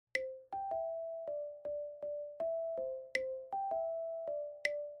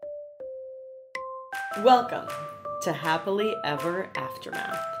Welcome to Happily Ever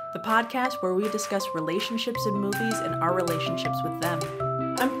Aftermath, the podcast where we discuss relationships in movies and our relationships with them.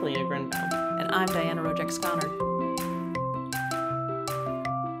 I'm Polina Grunbaum. And I'm Dianne Wiest.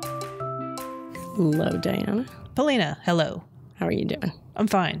 Hello, Diana. Polina, hello. How are you doing? I'm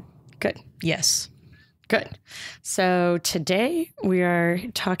fine. Good. Yes. Good. So today we are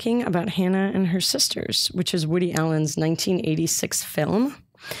talking about Hannah and Her Sisters, which is Woody Allen's 1986 film.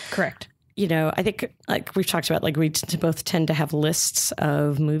 Correct. You know, I think like we've talked about, like we both tend to have lists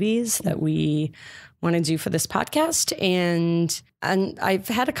of movies that we want to do for this podcast. And I've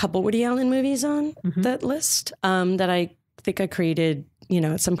had a couple Woody Allen movies on that list that I think I created, you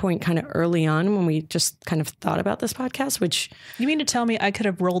know, at some point kind of early on when we just kind of thought about this podcast, which... You mean to tell me I could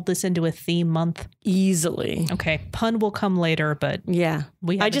have rolled this into a theme month? Easily. Okay. Pun will come later, but... Yeah.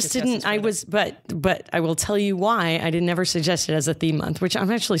 I just didn't... But I will tell you why I never suggest it as a theme month, which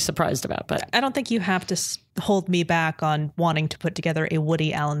I'm actually surprised about. But I don't think you have to hold me back on wanting to put together a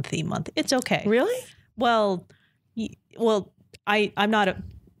Woody Allen theme month. It's okay. Really? Well, I'm not a...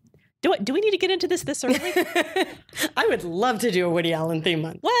 Do we need to get into this early? I would love to do a Woody Allen theme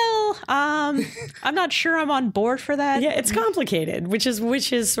month. Well, I'm not sure I'm on board for that. Yeah, it's complicated, which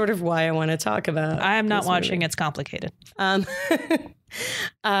is sort of why I want to talk about. I am not watching. It's complicated.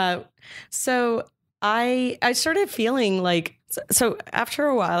 So I started feeling like, so after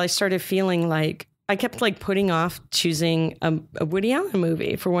a while, I started feeling like I kept like putting off choosing a Woody Allen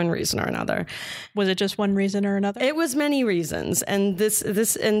movie for one reason or another. Was it just one reason or another? It was many reasons. And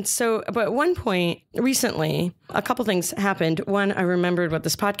but at one point recently, a couple things happened. One, I remembered what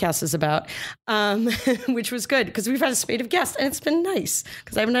this podcast is about, which was good because we've had a spate of guests and it's been nice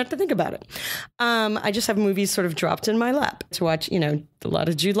because I haven't had to think about it. I just have movies sort of dropped in my lap to watch, you know, a lot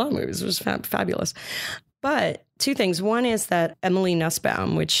of Jude Law movies. It was fabulous. But two things. One is that Emily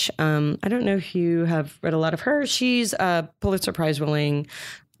Nussbaum, which I don't know if you have read a lot of her. She's a Pulitzer Prize winning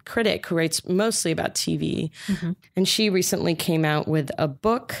critic who writes mostly about TV. Mm-hmm. And she recently came out with a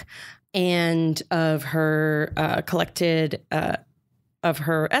book and of her collected of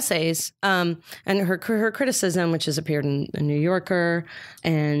her essays and her criticism, which has appeared in The New Yorker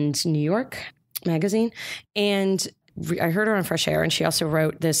and New York Magazine. And I heard her on Fresh Air, and she also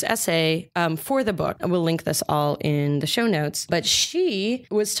wrote this essay for the book. We'll link this all in the show notes. But she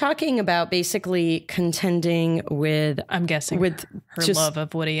was talking about basically contending with, I'm guessing, with her love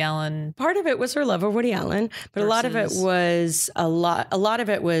of Woody Allen. Part of it was her love of Woody Allen, but a lot of it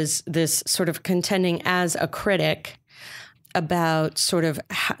was this sort of contending as a critic about sort of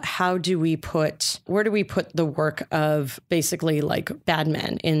where do we put the work of basically like bad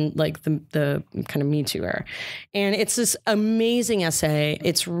men in like the kind of Me Too era. And it's this amazing essay.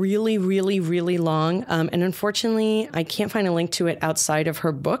 It's really, really, really long. And unfortunately, I can't find a link to it outside of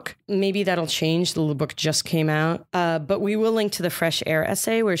her book. Maybe that'll change. The book just came out. But we will link to the Fresh Air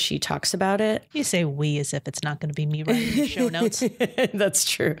essay where she talks about it. You say we as if it's not going to be me writing the show notes. That's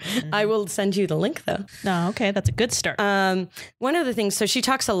true. Mm-hmm. I will send you the link though. No, okay. That's a good start. One of the things, so she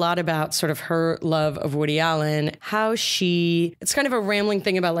talks a lot about sort of her love of Woody Allen, it's kind of a rambling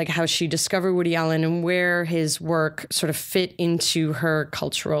thing about like how she discovered Woody Allen and where his work sort of fit into her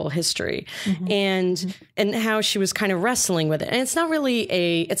cultural history, and how she was kind of wrestling with it. And it's not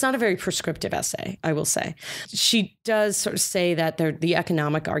a very prescriptive essay, I will say. She does sort of say that the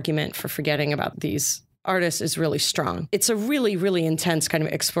economic argument for forgetting about these artist is really strong. It's a really, really intense kind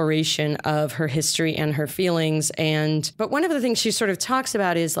of exploration of her history and her feelings. But one of the things she sort of talks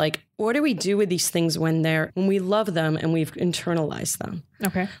about is like, what do we do with these things when we love them and we've internalized them?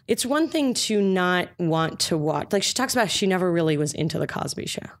 Okay. It's one thing to not want to watch. Like she talks about she never really was into The Cosby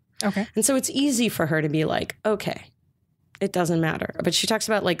Show. Okay. And so it's easy for her to be like, okay, it doesn't matter. But she talks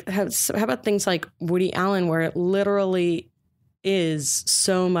about like, how about things like Woody Allen where it literally is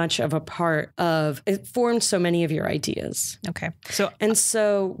so much of a part of, it formed so many of your ideas. Okay.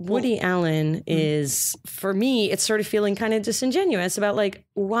 So Woody Allen is, for me, it's sort of feeling kind of disingenuous about like,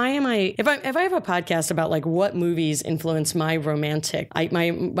 why am I, if I have a podcast about like what movies influence my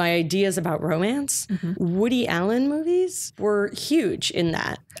my ideas about romance, Woody Allen movies were huge in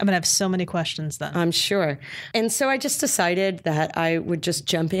that. I'm going to have so many questions then. I'm sure. And so I just decided that I would just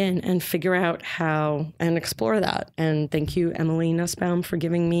jump in and figure out how and explore that. And thank you, Emily Nussbaum, for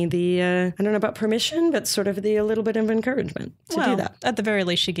giving me the, I don't know about permission, but sort of a little bit of encouragement to do that. At the very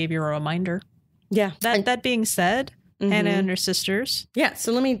least, she gave you a reminder. Yeah. That being said, Hannah and her sisters. Yeah,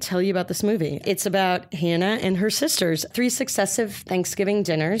 so let me tell you about this movie. It's about Hannah and her sisters. 3 successive Thanksgiving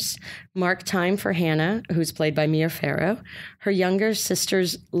dinners mark time for Hannah, who's played by Mia Farrow, her younger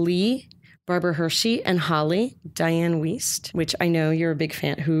sisters Lee, Barbara Hershey and Holly, Dianne Wiest, which I know you're a big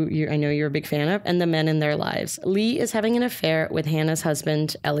fan, I know you're a big fan of, and the men in their lives. Lee is having an affair with Hannah's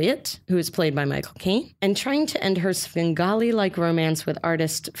husband, Elliot, who is played by Michael Caine, and trying to end her Svengali-like romance with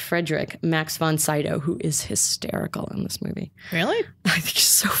artist Frederick Max von Sydow, who is hysterical in this movie. Really? I think he's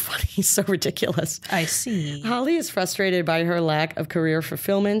so funny. He's so ridiculous. I see. Holly is frustrated by her lack of career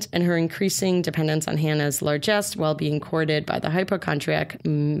fulfillment and her increasing dependence on Hannah's largesse while being courted by the hypochondriac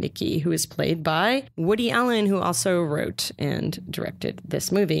Mickey, who is played by Woody Allen, who also wrote and directed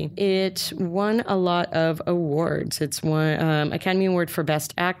this movie. It won a lot of awards. It's won Academy Award for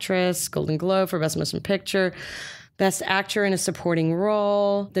Best Actress, Golden Globe for Best Motion Picture, Best Actor in a Supporting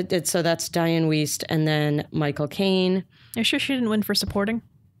Role. So that's Dianne Wiest and then Michael Caine. Are you sure she didn't win for supporting?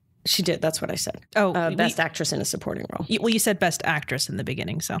 She did. That's what I said. Oh, Best Actress in a Supporting Role. You said Best Actress in the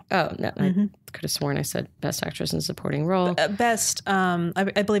beginning, so. Oh, no. I could have sworn I said Best Actress in a Supporting Role. I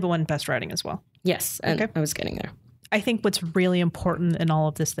believe it won Best Writing as well. Yes, and I was getting there. I think what's really important in all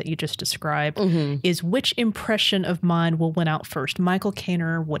of this that you just described is which impression of mine will win out first, Michael Caine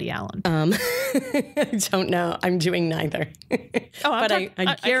or Woody Allen? I don't know. I'm doing neither.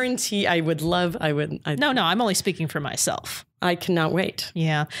 I guarantee I would. No, I'm only speaking for myself. I cannot wait.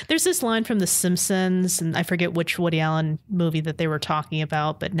 Yeah. There's this line from The Simpsons, and I forget which Woody Allen movie that they were talking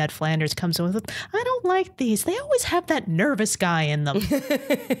about, but Ned Flanders comes in with, I don't like these. They always have that nervous guy in them.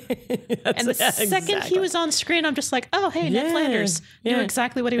 And the second he was on screen, I'm just like, oh, hey, Ned Flanders. You know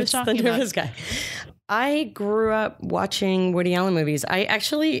exactly what he was talking about. Nervous guy. I grew up watching Woody Allen movies. I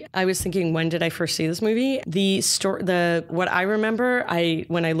was thinking, when did I first see this movie? What I remember,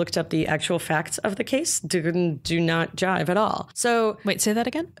 when I looked up the actual facts of the case, do not jive at all. So wait, say that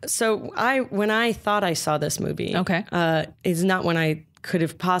again. So when I thought I saw this movie, is not when I could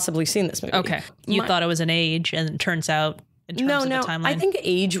have possibly seen this movie. Okay, you thought it was an age, and it turns out. No, I think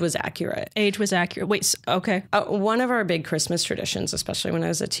age was accurate. Age was accurate. Wait, okay. One of our big Christmas traditions, especially when I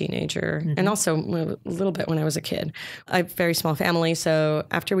was a teenager, and also a little bit when I was a kid. I have a very small family, so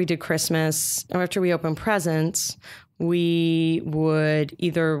after we did Christmas, or after we opened presents, we would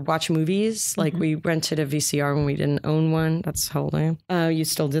either watch movies, like we rented a VCR when we didn't own one. That's how old I am. You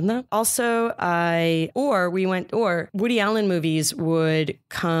still did that? Also, Woody Allen movies would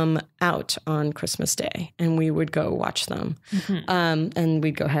come out on Christmas Day, and we would go watch them. And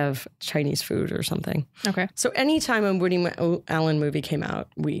we'd go have Chinese food or something. Okay. So anytime a Woody Allen movie came out,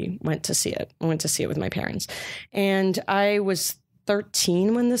 we went to see it. I went to see it with my parents. And I was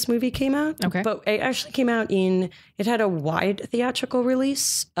 13 when this movie came out. Okay. But it actually came out it had a wide theatrical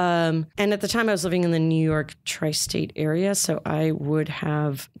release. And at the time I was living in the New York tri-state area. So I would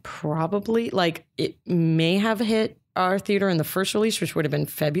have probably, it may have hit our theater in the first release, which would have been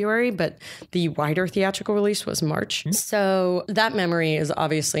February, but the wider theatrical release was March. So that memory is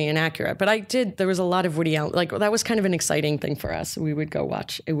obviously inaccurate. But there was a lot of Woody Allen, that was kind of an exciting thing for us. We would go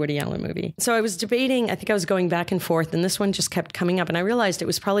watch a Woody Allen movie. So I was debating, I think I was going back and forth, and this one just kept coming up. And I realized it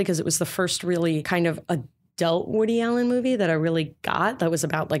was probably because it was the first really kind of adult Woody Allen movie that I really got, that was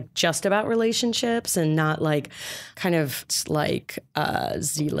about just about relationships and not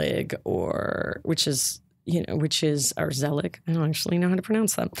Zelig, or Zelig. I don't actually know how to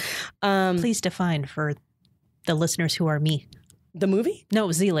pronounce them. Please define for the listeners who are me. The movie?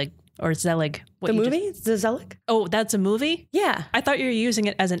 No, Zelig or Zelig. The movie? The Zelig? Oh, that's a movie? Yeah. I thought you were using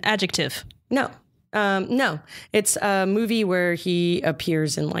it as an adjective. No. No. It's a movie where he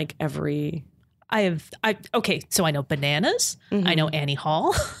appears in every... Okay, so I know Bananas. I know Annie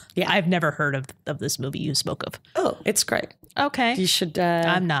Hall. Yeah. I've never heard of this movie you spoke of. Oh, it's great. Okay. You should...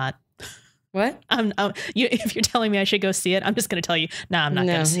 I'm not. What? If you're telling me I should go see it, I'm just going to tell you, I'm not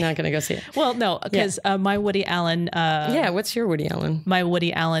going to see it. No, not going to go see it. Well, no, because my Woody Allen... what's your Woody Allen? My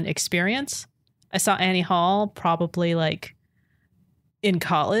Woody Allen experience. I saw Annie Hall probably in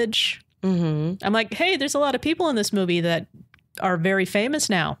college. I'm like, hey, there's a lot of people in this movie that are very famous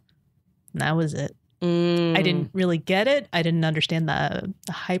now. And that was it. I didn't really get it. I didn't understand the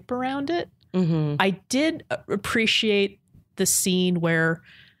hype around it. I did appreciate the scene where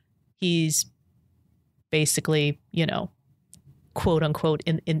he's basically, quote unquote,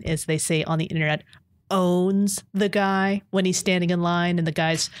 in as they say on the internet, owns the guy when he's standing in line and the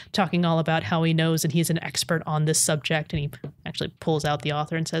guy's talking all about how he knows and he's an expert on this subject. And he actually pulls out the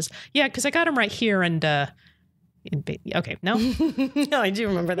author and says, yeah, because I got him right here. And okay, no? No, I do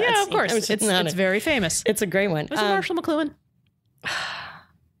remember that. Yeah, of course. It's very famous. It's a great one. Was it Marshall McLuhan?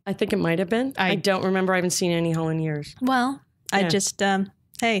 I think it might have been. I don't remember. I haven't seen Annie Hall in years. Well, I just...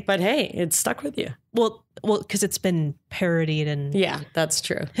 Hey. But hey, it stuck with you. Well, because it's been parodied and... Yeah, that's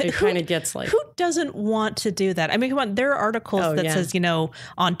true. It kind of gets like... Who doesn't want to do that? I mean, come on, there are articles that says,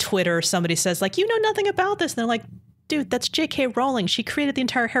 on Twitter, somebody says like, you know nothing about this. And they're like, dude, that's J.K. Rowling. She created the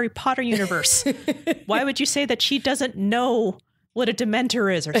entire Harry Potter universe. Why would you say that she doesn't know what a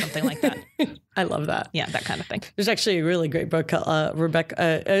Dementor is or something like that? I love that. Yeah, that kind of thing. There's actually a really great book,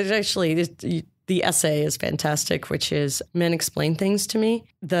 Rebecca. The essay is fantastic, which is Men Explain Things to Me.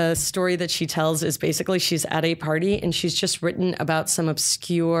 The story that she tells is basically she's at a party and she's just written about some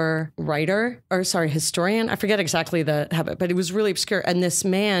obscure historian. I forget exactly the habit, but it was really obscure. And this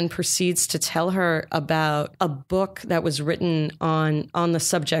man proceeds to tell her about a book that was written on the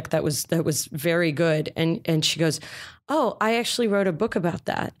subject that was very good. And she goes, oh, I actually wrote a book about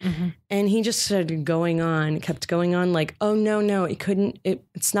that. Mm-hmm. And he just kept going on like, oh, no,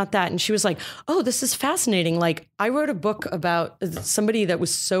 it's not that. And she was like, oh, this is fascinating. Like, I wrote a book about somebody that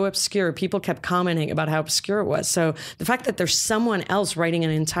was so obscure. People kept commenting about how obscure it was. So the fact that there's someone else writing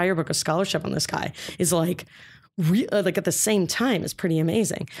an entire book of scholarship on this guy is like at the same time is pretty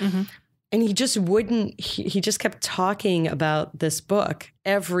amazing. Mm-hmm. And he just he just kept talking about this book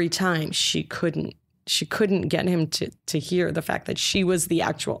every time. She couldn't get him to hear the fact that she was the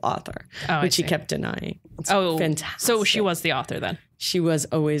actual author, which he kept denying. It's fantastic. So she was the author then? She was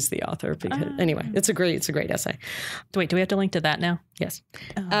always the author. Because anyway, it's a great essay. Wait, do we have to link to that now? Yes.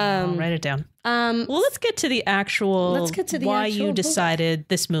 Write it down. Well, let's get to the actual. Why you decided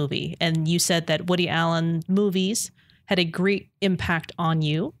this movie, and you said that Woody Allen movies had a great impact on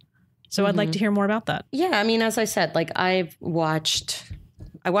you. So I'd like to hear more about that. Yeah, I mean, as I said, like I watched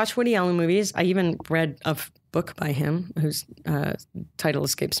Woody Allen movies. I even read a book by him whose title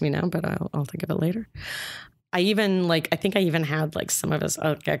escapes me now, but I'll think of it later. I think I even had like some of his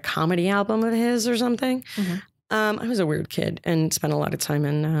a comedy album of his or something. Mm-hmm. I was a weird kid and spent a lot of time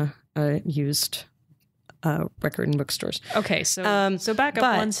in used record and bookstores. Okay, so back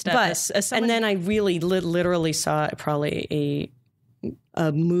up one step. And then I really literally saw probably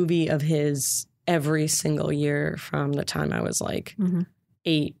a movie of his every single year from the time I was like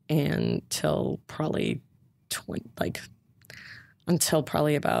 8 until probably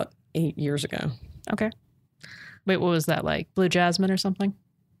about 8 years ago. Okay. Wait, what was that like? Blue Jasmine or something?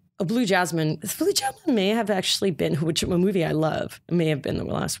 Blue Jasmine may have actually been, which a movie I love, may have been the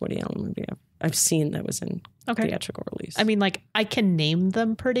last Woody Allen movie I've seen that was in theatrical release. I mean, like, I can name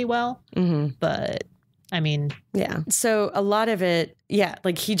them pretty well, but I mean... Yeah. So a lot of it,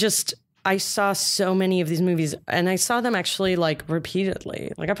 like I saw so many of these movies and I saw them actually like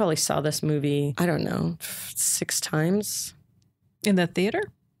repeatedly. Like I probably saw this movie, I don't know, 6 times. In the theater?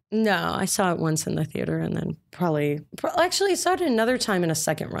 No, I saw it once in the theater and then actually I saw it another time in a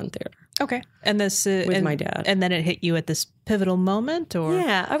second run theater. Okay. And this with my dad. And then it hit you at this pivotal moment or?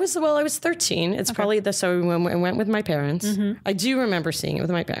 Yeah, I was 13. It's probably so I went with my parents. Mm-hmm. I do remember seeing it with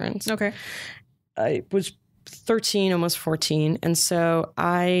my parents. Okay. I was 13, almost 14. And so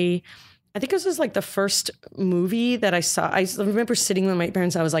I think this was like the first movie that I saw. I remember sitting with my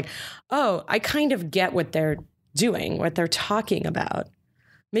parents. I was like, oh, I kind of get what they're doing, what they're talking about.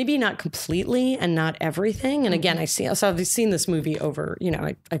 Maybe not completely and not everything. And again, I've seen this movie over,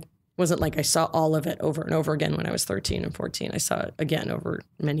 I wasn't like I saw all of it over and over again when I was 13 and 14. I saw it again over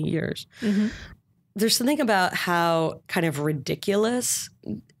many years. Mm-hmm. There's something about how kind of ridiculous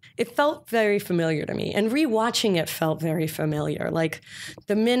it felt very familiar to me, and rewatching it felt very familiar. Like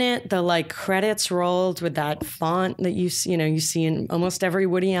the minute the like credits rolled with that font that you see in almost every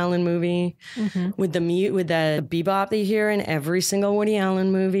Woody Allen movie, with the bebop that you hear in every single Woody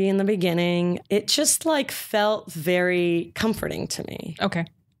Allen movie in the beginning, it just like felt very comforting to me. Okay.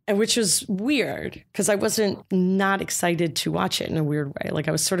 And which was weird because I wasn't not excited to watch it in a weird way. Like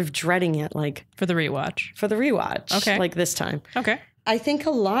I was sort of dreading it, like for the rewatch. Okay. Like this time. Okay. I think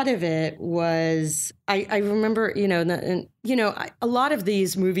a lot of it was, I remember, a lot of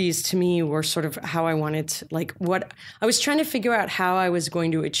these movies to me were sort of how I wanted to, like what I was trying to figure out how I was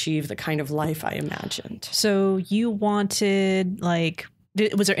going to achieve the kind of life I imagined. So you wanted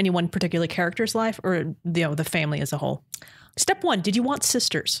was there any one particular character's life or the family as a whole? Step 1, did you want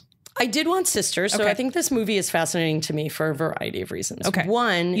sisters? I did want sisters. So I think this movie is fascinating to me for a variety of reasons. Okay.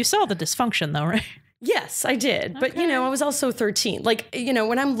 One, you saw the dysfunction though, right? Yes, I did. But, I was also 13. Like,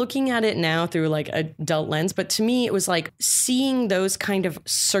 when I'm looking at it now through like an adult lens, but to me, it was like seeing those kind of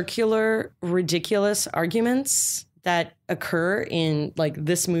circular, ridiculous arguments that occur in like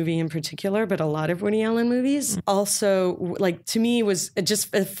this movie in particular, but a lot of Woody Allen movies also, like to me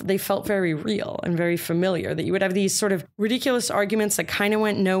they felt very real and very familiar, that you would have these sort of ridiculous arguments that kind of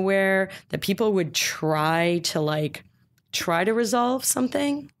went nowhere, that people would try to like try to resolve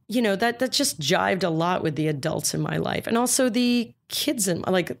something. You know, that just jived a lot with the adults in my life. And also the kids in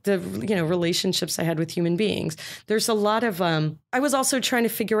like the, you know, relationships I had with human beings. There's a lot of, I was also trying to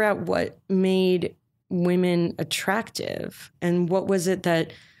figure out what made women attractive and what was it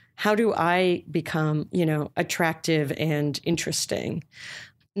that, how do I become, you know, attractive and interesting?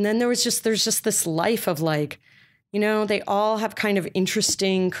 And then there's just this life of like, you know, they all have kind of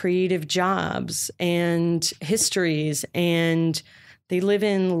interesting creative jobs and histories, and they live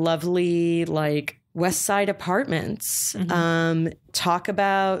in lovely like West Side apartments.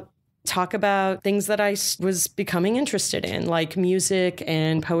 Talk about things that I was becoming interested in, like music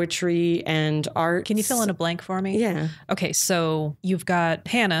and poetry and art. Can you fill in a blank for me? Yeah. Okay, so you've got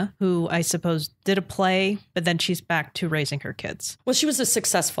Hannah, who I suppose did a play, but then she's back to raising her kids. Well, she was a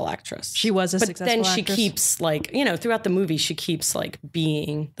successful actress. She was a successful actress. But then she keeps like, you know, throughout the movie, she keeps like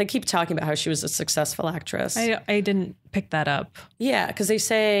being, they keep talking about how she was a successful actress. I didn't pick that up. Yeah, because they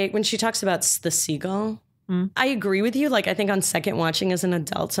say, when she talks about the seagull, I agree with you. Like, I think on second watching as an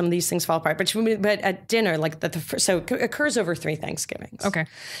adult, some of these things fall apart. But at dinner, like so it occurs over 3 Thanksgivings. Okay.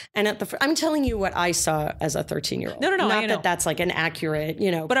 And I'm telling you what I saw as a 13-year-old. No. Not that that's like an accurate,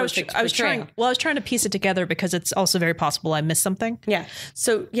 you know, but I was trying to piece it together because it's also very possible I missed something. Yeah.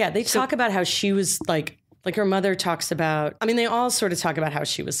 So yeah, they talk about how she was like her mother talks about, I mean, they all sort of talk about how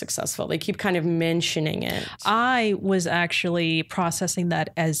she was successful. They keep kind of mentioning it. I was actually processing that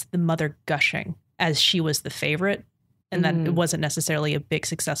as the mother gushing, as she was the favorite, and that it wasn't necessarily a big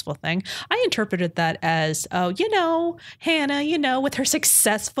successful thing. I interpreted that as, oh, you know, Hannah, you know, with her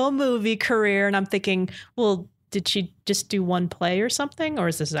successful movie career. And I'm thinking, well, did she just do one play or something? Or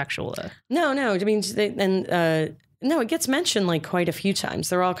is this actual? No. I mean, no, it gets mentioned like quite a few times.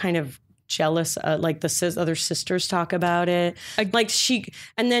 They're all kind of jealous. Like the other sisters talk about it. Like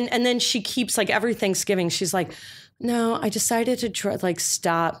and then she keeps like every Thanksgiving, she's like, no, I decided to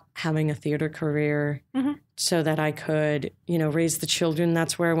stop having a theater career so that I could, you know, raise the children.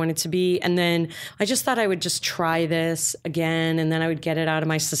 That's where I wanted to be. And then I just thought I would just try this again, and then I would get it out of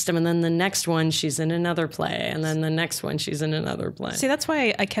my system. And then the next one, she's in another play. And then the next one, she's in another play. See, that's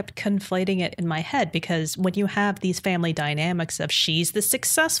why I kept conflating it in my head, because when you have these family dynamics of she's the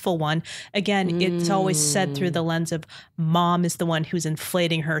successful one, again, it's always said through the lens of mom is the one who's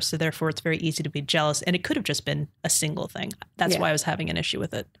inflating her. So therefore, it's very easy to be jealous. And it could have just been a single thing. That's why I was having an issue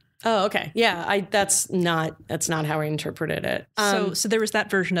with it. Oh, okay. Yeah, that's not how I interpreted it. So there was that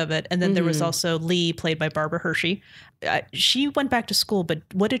version of it. And then there was also Lee, played by Barbara Hershey. She went back to school, but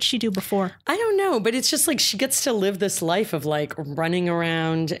what did she do before? I don't know, but it's just like she gets to live this life of like running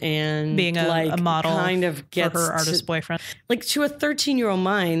around and being a model kind of for her artist boyfriend. Like to a 13-year-old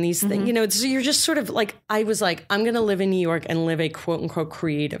mind, these things, you know, you're just sort of like, I was like, I'm going to live in New York and live a quote unquote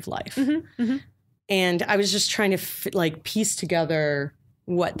creative life. And I was just trying to piece together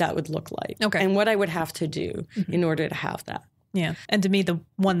what that would look like and what I would have to do in order to have that. Yeah. And to me, the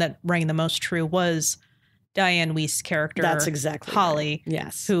one that rang the most true was Dianne Wiest's character. That's exactly Holly. Right.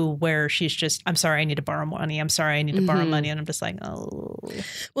 Yes. Where she's just, I'm sorry, I need to borrow money. I'm sorry, I need to borrow money. And I'm just like, oh.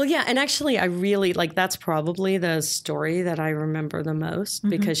 Well, yeah. And actually, I really that's probably the story that I remember the most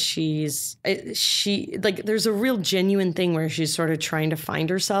because she there's a real genuine thing where she's sort of trying to find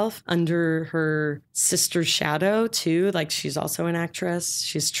herself under her sister's shadow too. Like she's also an actress.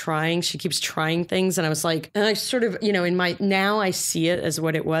 She keeps trying things. And I was like, and I sort of, you know, now I see it as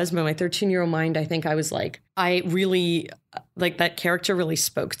what it was. But in my 13-year-old mind, I think I was like, I really that character really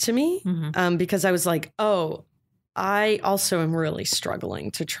spoke to me because I was like, oh, I also am really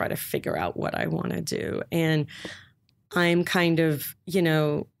struggling to try to figure out what I want to do. And I'm kind of, you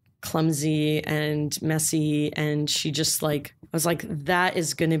know, clumsy and messy. And she just I was like, that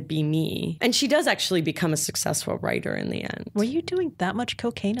is going to be me. And she does actually become a successful writer in the end. Were you doing that much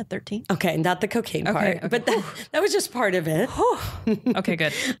cocaine at 13? Okay, not the cocaine part, okay. But that was just part of it. Okay,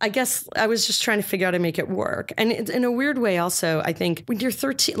 good. I guess I was just trying to figure out how to make it work. And in a weird way also, I think when you're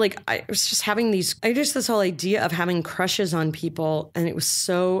 13, I was just having this whole idea of having crushes on people. And it was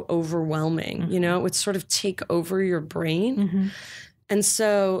so overwhelming, you know, it would sort of take over your brain. And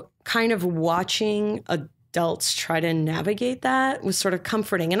so kind of watching adults try to navigate that was sort of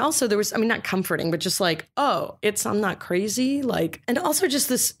comforting. And also there was, not comforting, but just like, oh, I'm not crazy. And also just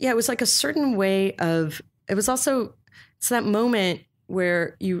this, it was like a certain way of, it's that moment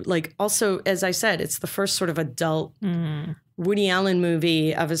where you also, as I said, it's the first sort of adult Woody Allen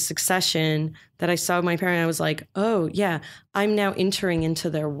movie of a succession that I saw with my parents. I was like, oh yeah, I'm now entering into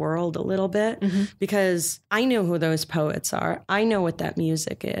their world a little bit because I know who those poets are. I know what that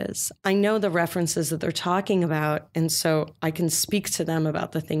music is. I know the references that they're talking about. And so I can speak to them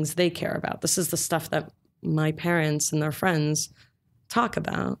about the things they care about. This is the stuff that my parents and their friends talk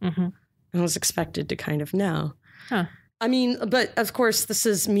about. Mm-hmm. I was expected to kind of know. Huh. I mean, but of course, this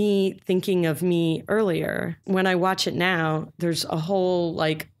is me thinking of me earlier. When I watch it now, there's a whole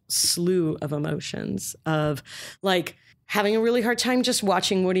like slew of emotions of like having a really hard time just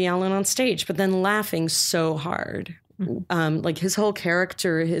watching Woody Allen on stage, but then laughing so hard. Like his whole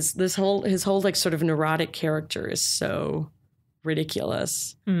character, his whole like sort of neurotic character is so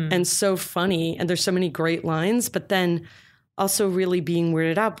ridiculous and so funny. And there's so many great lines, but then also really being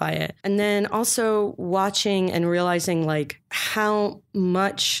weirded out by it. And then also watching and realizing like how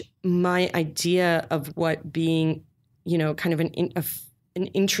much my idea of what being, you know, kind of an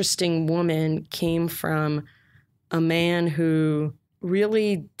interesting woman came from a man who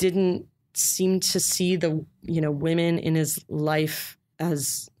really didn't seem to see the, you know, women in his life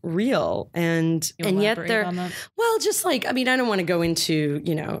as real. And yet they're, well, just like, I mean, I don't want to go into,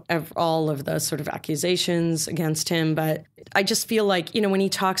 you know, all of the sort of accusations against him, but I just feel like, you know, when he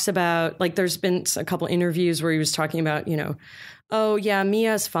talks about, like, there's been a couple interviews where he was talking about, you know, oh yeah,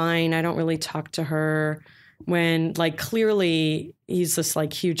 Mia's fine, I don't really talk to her, when like clearly he's this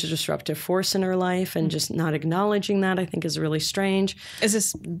like huge disruptive force in her life, and just not acknowledging that I think is really strange. Is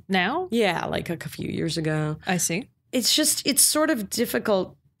this now? Yeah, like a few years ago. I see. It's just, it's sort of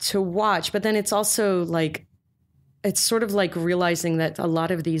difficult to watch, but then it's also like, it's sort of like realizing that a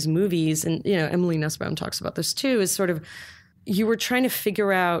lot of these movies, and, you know, Emily Nussbaum talks about this too, is sort of, you were trying to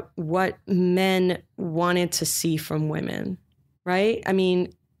figure out what men wanted to see from women, right? I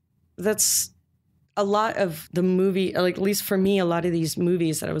mean, that's a lot of the movie, like at least for me, a lot of these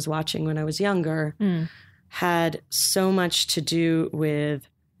movies that I was watching when I was younger had so much to do with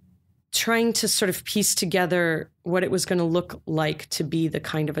trying to sort of piece together what it was going to look like to be the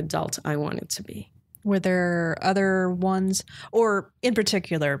kind of adult I wanted to be. Were there other ones, or in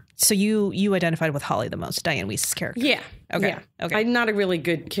particular, so you identified with Holly the most, Dianne Wiest's character? Yeah. Okay. Yeah. Okay. I'm not a really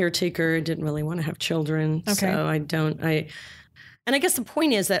good caretaker. Didn't really want to have children. Okay. So and I guess the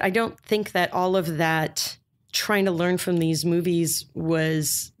point is that I don't think that all of that trying to learn from these movies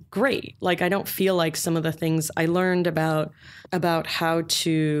was great. Like, I don't feel like some of the things I learned about how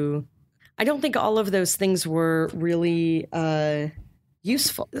to, I don't think all of those things were really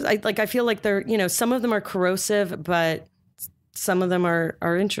useful. I feel like they're, you know, some of them are corrosive, but some of them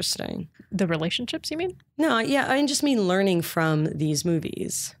are interesting. The relationships, you mean? No, yeah, I just mean learning from these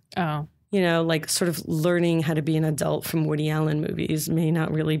movies. Oh. You know, like sort of learning how to be an adult from Woody Allen movies may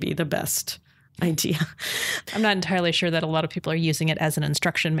not really be the best idea. I'm not entirely sure that a lot of people are using it as an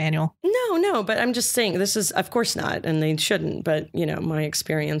instruction manual. No, but I'm just saying this is, of course not, and they shouldn't. But, you know, my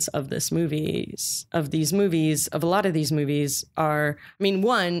experience of a lot of these movies are, I mean,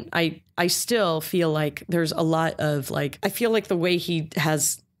 one, I still feel like there's a lot of like, I feel like the way he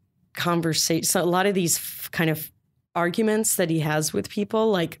has conversation, so a lot of these kind of arguments that he has with people,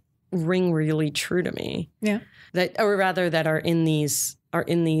 like, ring really true to me. Yeah. That, or rather that are in this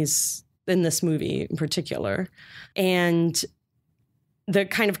movie in particular. And the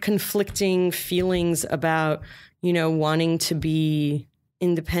kind of conflicting feelings about, you know, wanting to be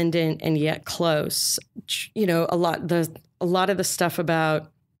independent and yet close, you know, a lot of the stuff about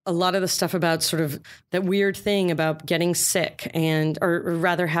sort of that weird thing about getting sick or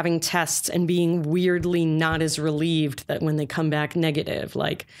rather having tests and being weirdly not as relieved that when they come back negative,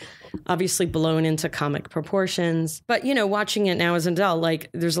 like obviously blown into comic proportions. But, you know, watching it now as an adult, like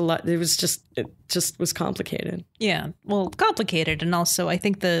there's a lot, it just was complicated. Yeah, well, complicated. And also I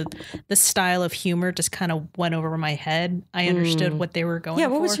think the style of humor just kind of went over my head. I understood what they were going for. Yeah,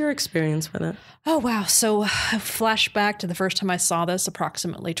 what was your experience with it? Oh, wow. So flashback to the first time I saw this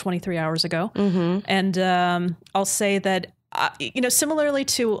approximately 23 hours ago. Mm-hmm. And I'll say that, you know, similarly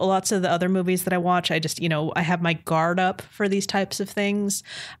to lots of the other movies that I watch, I just, you know, I have my guard up for these types of things.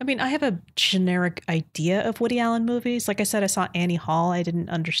 I mean, I have a generic idea of Woody Allen movies. Like I said, I saw Annie Hall. I didn't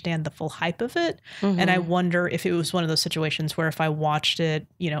understand the full hype of it. Mm-hmm. And I wonder if it was one of those situations where if I watched it,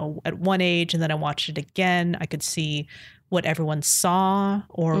 you know, at one age and then I watched it again, I could see what everyone saw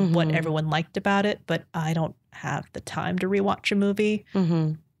or what everyone liked about it. But I don't have the time to rewatch a movie.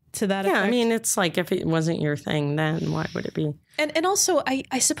 Mm-hmm. To that effect. I mean, it's like if it wasn't your thing, then why would it be? And also,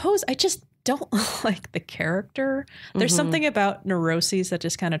 I suppose I just don't like the character. There's something about neuroses that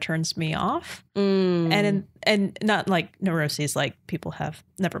just kind of turns me off. And not like neuroses like people have.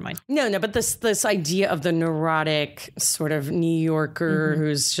 Never mind. No, but this idea of the neurotic sort of New Yorker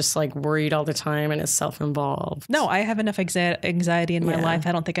who's just like worried all the time and is self-involved. No, I have enough anxiety in my life.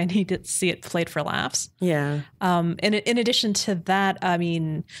 I don't think I need to see it played for laughs. Yeah. And in addition to that, I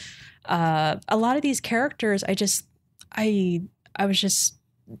mean, a lot of these characters, I was just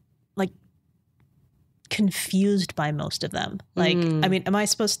like, confused by most of them. Like, I mean,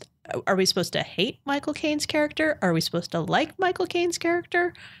 are we supposed to hate Michael Caine's character? Are we supposed to like Michael Caine's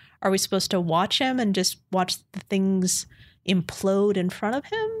character? Are we supposed to watch him and just watch the things implode in front of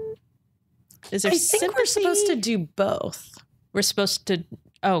him? Is there sympathy? We're supposed to do both. We're supposed to.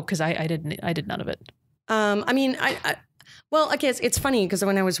 Oh, because I did none of it. I mean, well, okay, it's funny because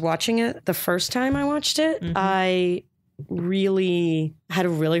when I was watching it the first time I watched it, I really had a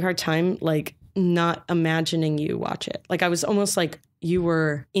really hard time, like, not imagining you watch it. Like, I was almost like you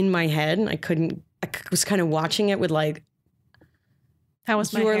were in my head and I was kind of watching it with, like, how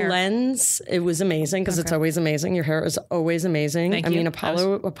was my your hair? Lens. It was amazing because it's always amazing. Your hair is always amazing. Thank I you. mean,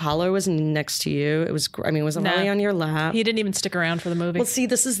 Apollo was next to you. It was, I mean, was really on your lap. He didn't even stick around for the movie. Well, see,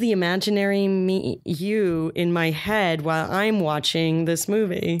 this is the imaginary me, you in my head while I'm watching this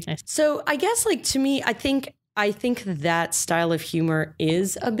movie. Nice. So I guess, like, to me, I think that style of humor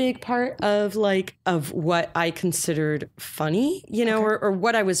is a big part of what I considered funny, you know, or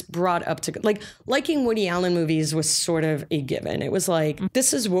what I was brought up to. Like, liking Woody Allen movies was sort of a given. It was like,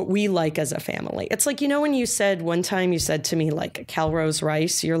 this is what we like as a family. It's like, you know, when one time you said to me, like, Calrose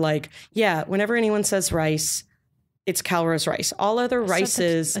rice, you're like, yeah, whenever anyone says rice, it's Calrose rice. All other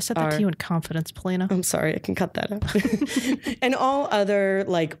rices I said that to you in confidence, Polina. I'm sorry, I can cut that out. And all other,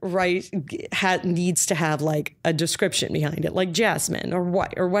 like, rice needs to have, like, a description behind it, like jasmine or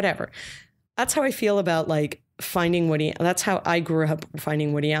what or whatever. That's how I feel about, like, that's how I grew up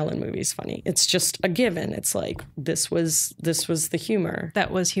finding Woody Allen movies funny. It's just a given. It's like, this was the humor.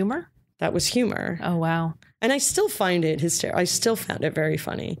 That was humor? That was humor. Oh, wow. And I still find it hysterical. I still found it very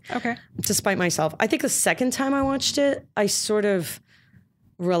funny. Okay. Despite myself. I think the second time I watched it, I sort of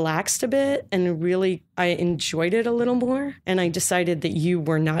relaxed a bit and really, I enjoyed it a little more. And I decided that you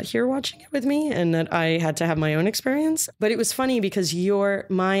were not here watching it with me and that I had to have my own experience. But it was funny because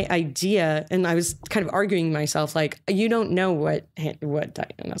my idea, and I was kind of arguing myself, like, you don't know what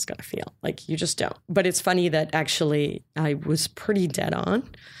Diana's going to feel. Like, you just don't. But it's funny that actually I was pretty dead on.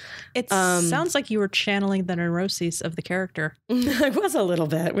 It sounds like you were channeling the neuroses of the character. I was a little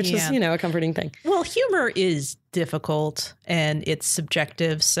bit, which is, you know, a comforting thing. Well, humor is difficult and it's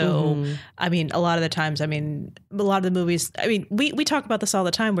subjective. So, I mean, a lot of the times, I mean, a lot of the movies, I mean, we talk about this all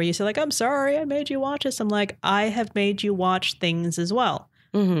the time where you say, like, I'm sorry, I made you watch this. I'm like, I have made you watch things as well.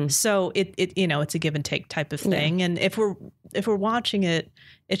 So it you know, it's a give and take type of thing. Yeah. And if we're watching it,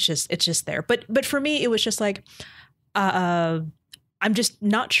 it's just there. But for me, it was just like, I'm just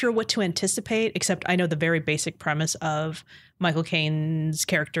not sure what to anticipate, except I know the very basic premise of Michael Caine's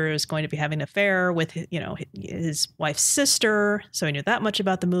character is going to be having an affair with, you know, his wife's sister. So I knew that much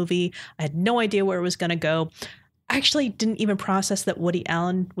about the movie. I had no idea where it was going to go. I actually didn't even process that Woody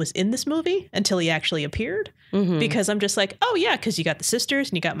Allen was in this movie until he actually appeared, because I'm just like, oh, yeah, because you got the sisters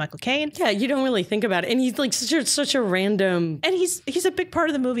and you got Michael Caine. Yeah, you don't really think about it. And he's like such a random. And he's a big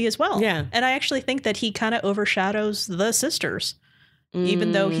part of the movie as well. Yeah. And I actually think that he kind of overshadows the sisters.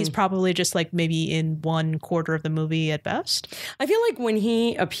 Even though he's probably just like maybe in 1/4 of the movie at best. I feel like when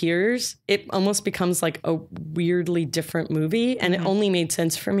he appears, it almost becomes like a weirdly different movie. And it only made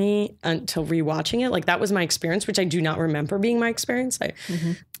sense for me until rewatching it. Like, that was my experience, which I do not remember being my experience.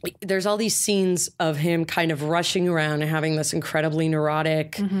 There's all these scenes of him kind of rushing around and having this incredibly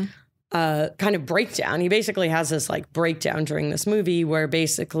neurotic kind of breakdown. He basically has this, like, breakdown during this movie where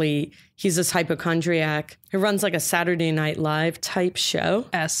basically he's this hypochondriac who runs like a Saturday Night Live type show.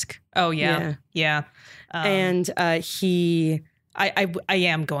 Oh, yeah. Yeah. And I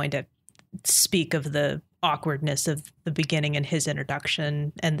am going to speak of the awkwardness of the beginning and his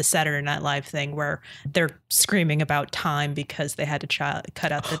introduction and the Saturday Night Live thing where they're screaming about time because they had to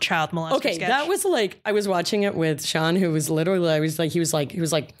cut out the child molester sketch. That was like, I was watching it with Sean, who was literally, he was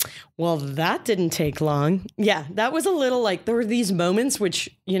like, well, that didn't take long. Yeah, that was a little like, there were these moments which,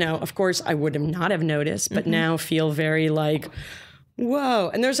 you know, of course I would not have noticed, but now feel very like, whoa.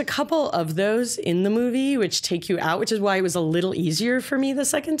 And there's a couple of those in the movie which take you out, which is why it was a little easier for me the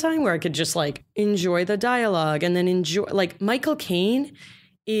second time, where I could just, like, enjoy the dialogue and then enjoy, like, Michael Caine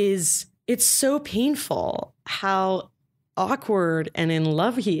it's so painful how awkward and in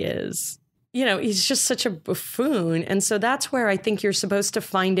love he is. You know, he's just such a buffoon. And so that's where I think you're supposed to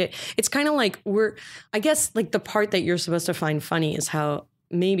find it. It's kind of like I guess, like, the part that you're supposed to find funny is how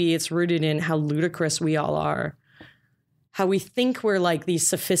maybe it's rooted in how ludicrous we all are. How we think we're like these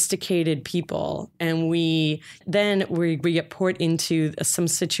sophisticated people, and we get poured into some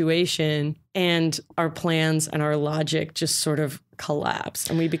situation and our plans and our logic just sort of collapse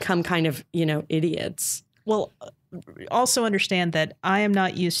and we become kind of, you know, idiots. Well, also understand that I am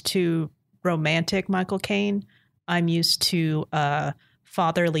not used to romantic Michael Caine. I'm used to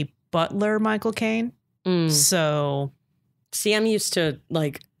fatherly butler Michael Caine. So, see, I'm used to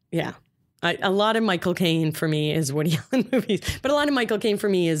a lot of Michael Caine for me is Woody Allen movies, but a lot of Michael Caine for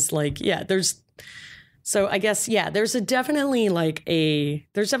me is so I guess, there's definitely a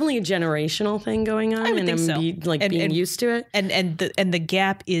generational thing going on. I would think so. Being used to it. And the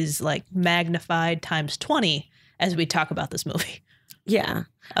gap is like magnified times 20 as we talk about this movie. Yeah.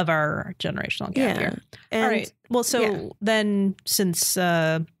 Of our generational gap here. And, all right. Well, so then since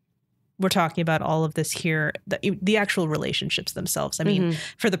we're talking about all of this here, the actual relationships themselves, I mean,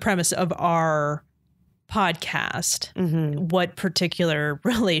 for the premise of our podcast, what particular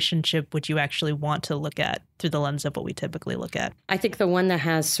relationship would you actually want to look at through the lens of what we typically look at? I think the one that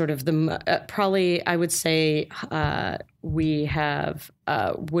has sort of probably, I would say we have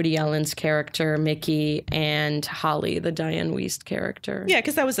Woody Allen's character, Mickey, and Holly, the Dianne Wiest character. Yeah,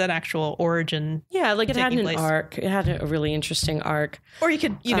 because that was an actual origin. Yeah, like it had an arc. It had a really interesting arc. Or you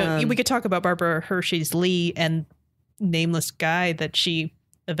could, we could talk about Barbara Hershey's Lee and nameless guy that she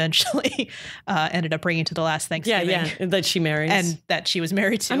eventually ended up bringing to the last Thanksgiving. Yeah, that she marries. And that she was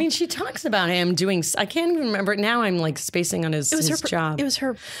married to. I mean, she talks about him doing, I can't even remember. Now I'm like spacing on his job. It was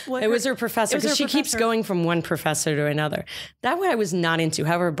her. It was her professor, because she keeps going from one professor to another. That way I was not into.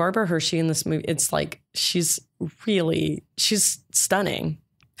 However, Barbara Hershey in this movie, it's like, she's stunning.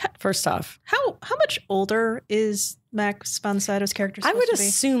 First off. How much older is Max von Sydow's character supposed I would to be?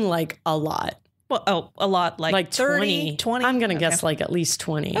 assume like a lot. Well, a lot, like 30, 20? I'm going to guess like at least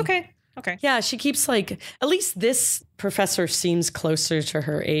 20. Okay. Yeah, she keeps at least this professor seems closer to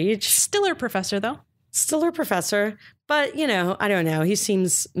her age. Still her professor, though. Still her professor. But, I don't know. He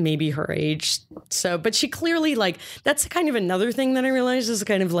seems maybe her age. So, but she clearly that's kind of another thing that I realized is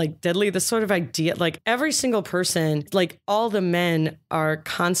kind of deadly. This sort of idea, every single person, all the men are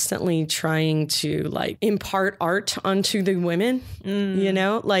constantly trying to impart art onto the women,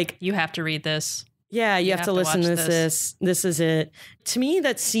 you have to read this. Yeah, you have to listen to this. This is it. To me,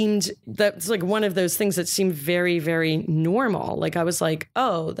 that's one of those things that seemed very, very normal. I was like,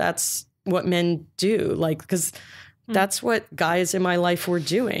 oh, that's what men do. Because that's what guys in my life were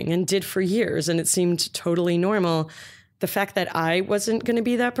doing and did for years. And it seemed totally normal. The fact that I wasn't going to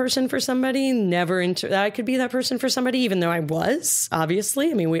be that person for somebody, that I could be that person for somebody, even though I was, obviously.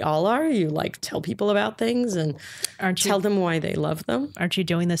 I mean, we all are. You tell people about things and tell them why they love them. Aren't you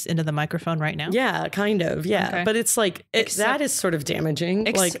doing this into the microphone right now? Yeah, kind of. Yeah. Okay. But it's that is sort of damaging.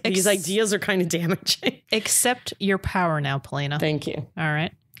 These ideas are kind of damaging. Accept your power now, Polina. Thank you. All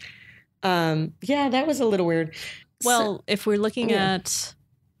right. Yeah, that was a little weird. Well, if we're looking at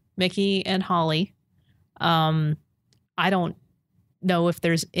Mickey and Holly, I don't know if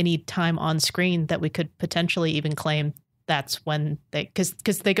there's any time on screen that we could potentially even claim that's when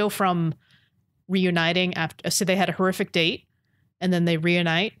because they go from reuniting after, so they had a horrific date and then they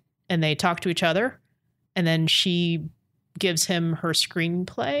reunite and they talk to each other and then she gives him her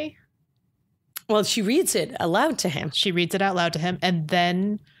screenplay. Well, she reads it aloud to him. She reads it out loud to him and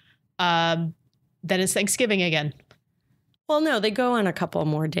then it's Thanksgiving again. Well, no, they go on a couple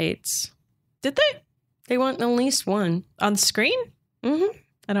more dates. Did they? They went at least one. On screen? Mm-hmm.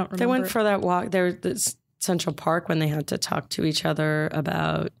 I don't remember. They went for that walk. There was Central Park when they had to talk to each other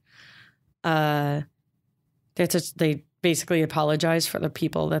about... they basically apologized for the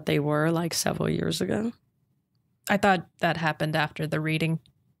people that they were several years ago. I thought that happened after the reading.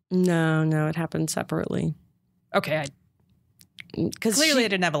 No, it happened separately. Okay. Because clearly I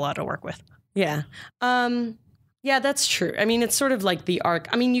didn't have a lot to work with. Yeah. Yeah, that's true. I mean, it's sort of like the arc.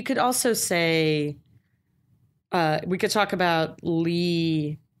 I mean, you could also say... we could talk about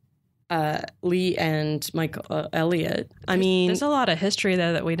Lee and Michael Elliott. I mean, there's a lot of history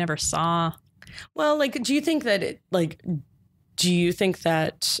there that we never saw. Well, do you think that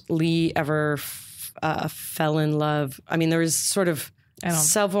Lee ever fell in love? I mean, there was sort of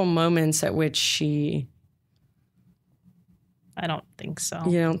several moments at which she. I don't think so.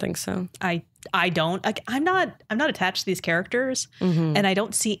 You don't think so? I don't. I'm not attached to these characters, and I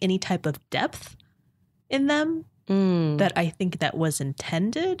don't see any type of depth in them that I think that was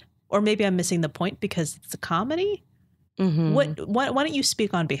intended, or maybe I'm missing the point because it's a comedy. Why don't you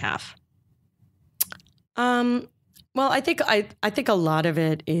speak on behalf? Well, I think a lot of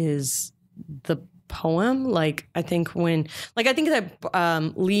it is the poem. I think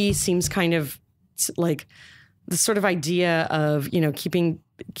that Lee seems kind of like the sort of idea of keep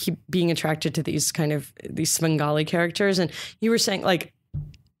being attracted to these Svengali characters, and you were saying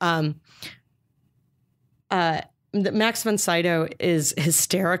Max von Sydow is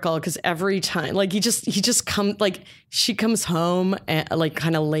hysterical because every time he just comes she comes home and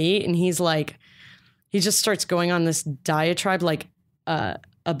kind of late and he just starts going on this diatribe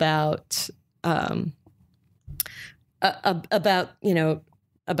about about,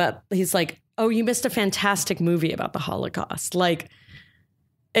 he's like, oh, you missed a fantastic movie about the Holocaust. Like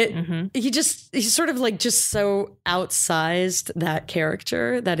he's sort of like just so outsized that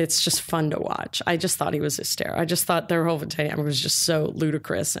character that it's just fun to watch. I just thought he was hysterical. I just thought their whole dynamic was just so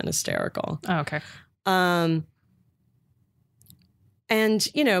ludicrous and hysterical. Oh, okay. And,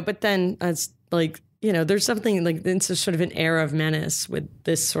 but then as like, there's something like it's a sort of an air of menace with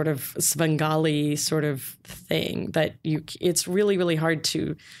this sort of Svengali sort of thing that it's really, really hard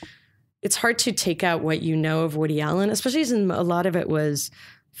to take out what you know of Woody Allen, especially since a lot of it was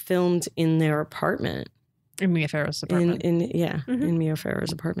filmed in their apartment. In Mia Farrow's apartment. In Mia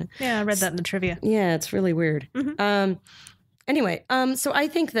Farrow's apartment. Yeah, I read that in the trivia. Yeah, it's really weird. Anyway, so I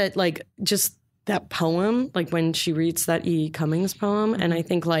think that like just that poem, like when she reads that E. Cummings poem, and I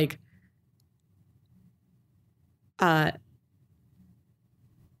think like,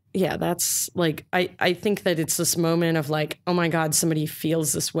 that's like, I think that it's this moment of like, oh my God, somebody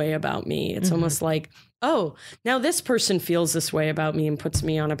feels this way about me. It's almost like, oh, now this person feels this way about me and puts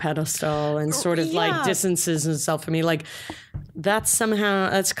me on a pedestal and sort of like distances himself from me. Like that's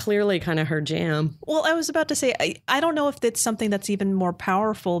clearly kind of her jam. Well, I was about to say, I don't know if it's something that's even more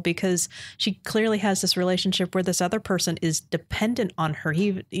powerful because she clearly has this relationship where this other person is dependent on her.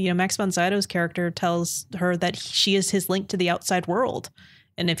 Max von Sydow's character tells her that she is his link to the outside world.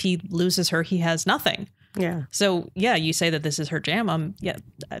 And if he loses her, he has nothing. Yeah. So, yeah, you say that this is her jam.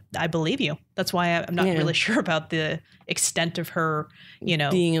 I believe you. That's why I'm not really sure about the extent of her,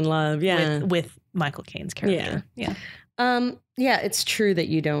 being in love. With Michael Caine's character. Yeah. It's true that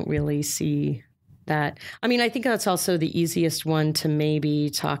you don't really see that. I mean, I think that's also the easiest one to maybe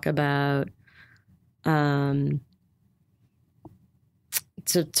talk about. To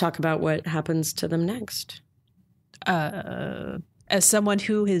talk about what happens to them next. As someone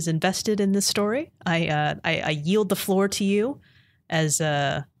who is invested in this story, I yield the floor to you as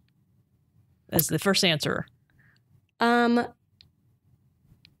the first answerer. I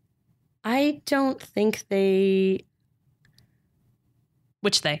don't think they.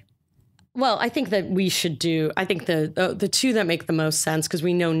 Which they? Well, I think that we should do. I think the two that make the most sense because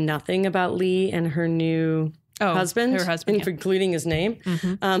we know nothing about Lee and her new husband, including his name,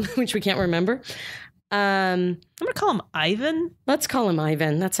 which we can't remember. I'm gonna call him Ivan. Let's call him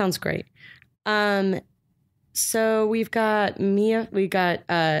Ivan. That sounds great. So we've got Mia. We got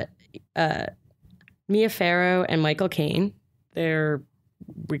Mia Farrow and Michael Caine.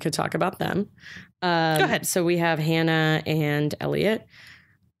 We could talk about them. Go ahead. So we have Hannah and Elliot.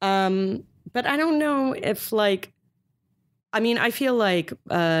 But I don't know if like. I mean, I feel like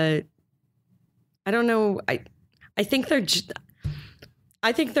I don't know. I think they're.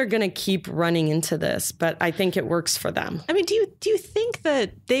 I think they're going to keep running into this, but I think it works for them. I mean, do you think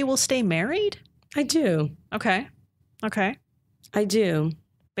that they will stay married? I do. Okay. I do.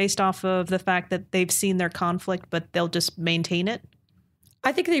 Based off of the fact that they've seen their conflict, but they'll just maintain it?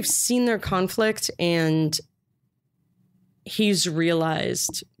 I think they've seen their conflict and he's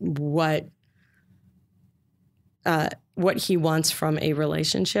realized what he wants from a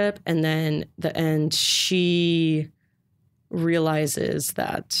relationship. And then she realizes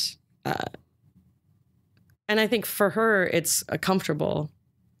that, and I think for her, it's comfortable.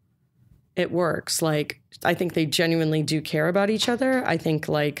 It works. Like, I think they genuinely do care about each other. I think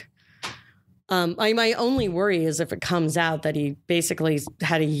like, my only worry is if it comes out that he basically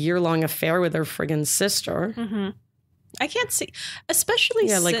had a year-long affair with her friggin' sister. Mm-hmm. I can't see, especially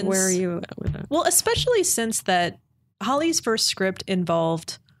since, like, where are you at with that? Well, especially since that Holly's first script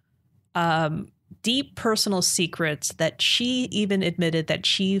involved, deep personal secrets that she even admitted that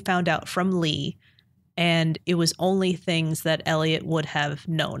she found out from Lee, and it was only things that Elliot would have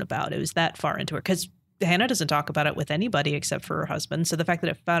known about. It was that far into her because Hannah doesn't talk about it with anybody except for her husband. So the fact that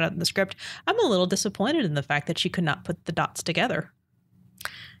it found out in the script, I'm a little disappointed in the fact that she could not put the dots together.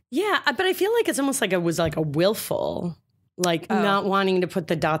 Yeah, but I feel like it's almost like it was like a willful, like not wanting to put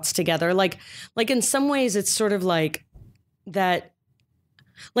the dots together. Like in some ways it's sort of like that.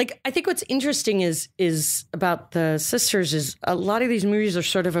 Like, I think what's interesting is about the sisters is a lot of these movies are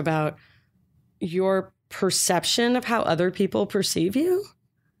sort of about your perception of how other people perceive you.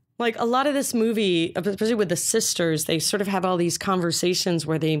 Like a lot of this movie, especially with the sisters, they sort of have all these conversations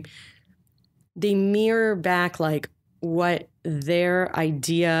where they mirror back like what their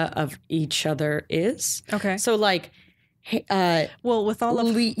idea of each other is. Okay. So like, well, with all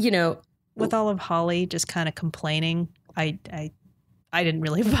of, with all of Holly just kind of complaining, I didn't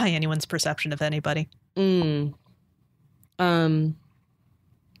really buy anyone's perception of anybody. Okay.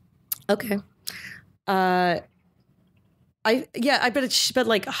 but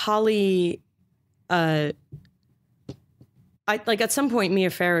like Holly, at some point, Mia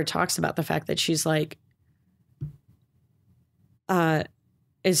Farrow talks about the fact that she's like,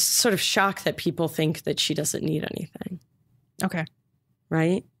 is sort of shocked that people think that she doesn't need anything. Okay.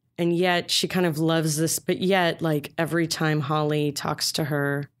 Right? And yet she kind of loves this, but yet like every time Holly talks to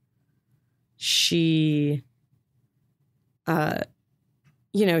her, she,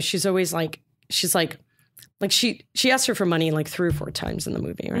 she's always like, she asked her for money like 3 or 4 times in the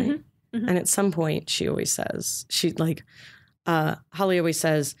movie. Right. Mm-hmm. Mm-hmm. And at some point she always says, Holly always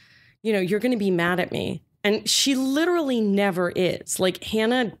says, you're going to be mad at me. And she literally never is. Like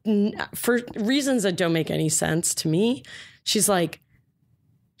Hannah, for reasons that don't make any sense to me, she's like,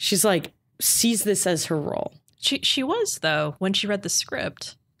 sees this as her role. She was, though, when she read the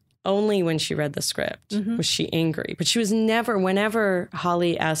script. Only when she read the script was she angry. But she was never, whenever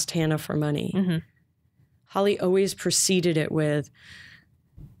Holly asked Hannah for money, Holly always preceded it with,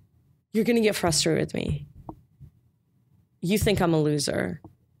 you're going to get frustrated with me. You think I'm a loser.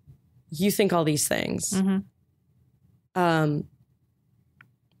 You think all these things. And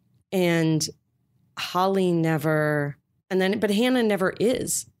Holly never, but Hannah never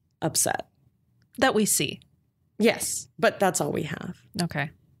is upset. That we see. Yes, but that's all we have.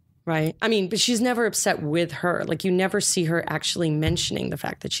 Okay. Right? I mean, but she's never upset with her. Like you never see her actually mentioning the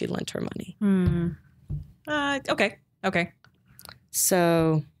fact that she lent her money. Okay.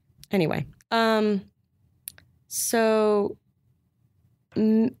 So anyway, but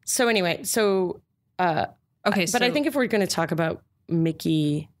I think if we're going to talk about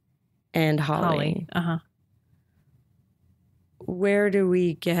Mickey and Holly, where do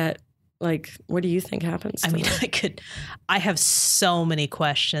we get, like, what do you think happens? I have so many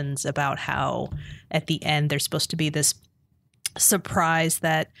questions about how at the end there's supposed to be this surprise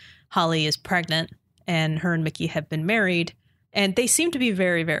that Holly is pregnant and her and Mickey have been married and they seem to be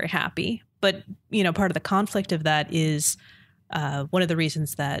very, very happy. But, part of the conflict of that is, one of the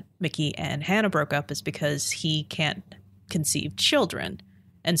reasons that Mickey and Hannah broke up is because he can't conceive children.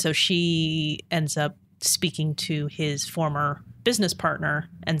 And so she ends up speaking to his former business partner,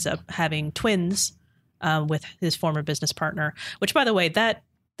 ends up having twins with his former business partner, which, by the way,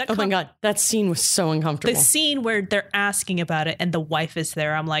 oh my God, that scene was so uncomfortable. The scene where they're asking about it and the wife is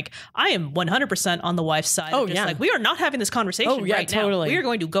there. I'm like, I am 100% on the wife's side. Oh, yeah. Like, we are not having this conversation right totally. Now. We are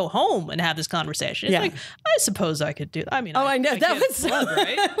going to go home and have this conversation. It's like, I suppose I could do that. I mean, I know. That was blood,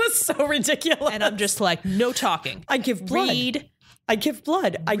 right? That was so ridiculous. And I'm just like, no talking. I give blood. I give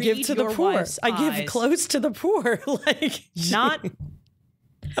blood. I give to the poor. I give clothes to the poor.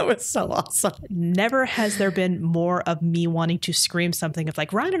 That was so awesome. Never has there been more of me wanting to scream something of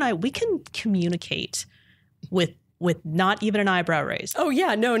like, Ryan and I, we can communicate with not even an eyebrow raise. Oh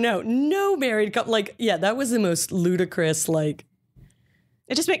yeah, no married couple. Like, yeah, that was the most ludicrous. Like,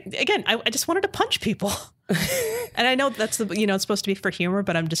 it just I just wanted to punch people. And I know that's it's supposed to be for humor,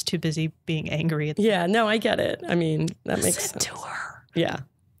 but I'm just too busy being angry. Yeah, no, I get it. I mean, that makes sense. To her. Yeah,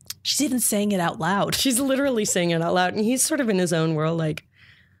 she's even saying it out loud. She's literally saying it out loud, and he's sort of in his own world, like.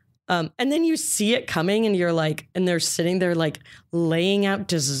 And then you see it coming and you're like, and they're sitting there like laying out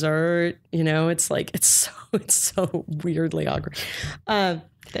dessert, it's like, it's so weirdly awkward.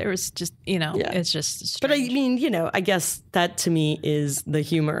 There was just, it's just strange. But I mean, I guess that to me is the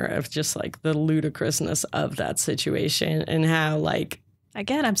humor of just like the ludicrousness of that situation and how like,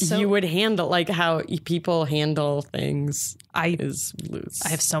 again, you would handle like how people handle things. I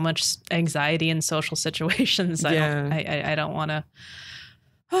have so much anxiety in social situations. I don't want to.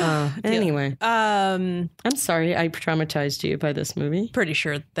 Anyway, I'm sorry I traumatized you by this movie. Pretty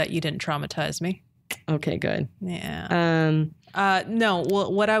sure that you didn't traumatize me. Okay, good. Yeah. No,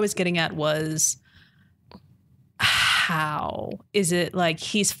 well, what I was getting at was how is it like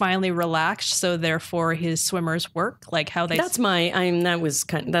he's finally relaxed, so therefore his swimmers work? Like how they. That's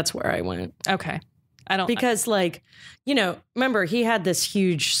where I went. Okay. Because remember he had this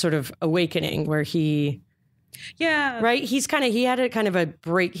huge sort of awakening where he. Yeah. Right. He had a kind of a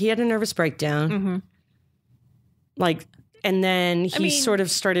break. He had a nervous breakdown. Like, and then he sort of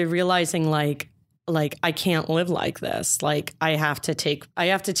started realizing like I can't live like this. Like I have to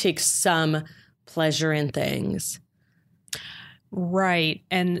take some pleasure in things. Right.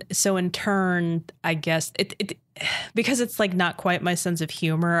 And so in turn, I guess it because it's like not quite my sense of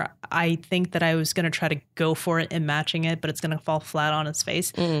humor, I think that I was going to try to go for it and matching it, but it's going to fall flat on his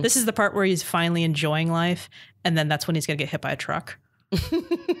face. This is the part where he's finally enjoying life. And then that's when he's going to get hit by a truck.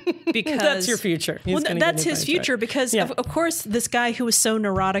 Because that's your future. That's his future because of course, this guy who was so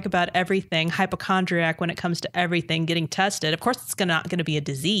neurotic about everything, hypochondriac when it comes to everything getting tested, of course, it's not going to be a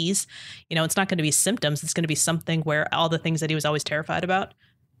disease. It's not going to be symptoms. It's going to be something where all the things that he was always terrified about,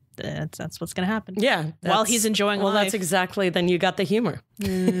 that's what's going to happen. Yeah. While he's enjoying life. That's exactly, then you got the humor.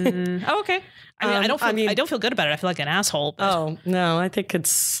 Oh, okay. I don't feel good about it. I feel like an asshole. But. Oh, no, I think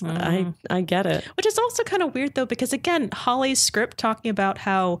it's, I get it. Which is also kind of weird, though, because, again, Holly's script talking about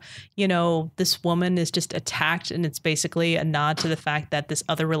how, this woman is just attacked, and it's basically a nod to the fact that this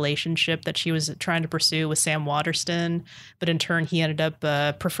other relationship that she was trying to pursue with Sam Waterston, but in turn, he ended up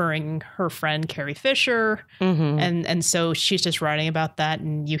preferring her friend, Carrie Fisher. And so she's just writing about that,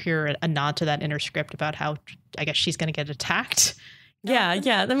 and you hear a nod to that inner script about how, I guess, she's going to get attacked. Yeah.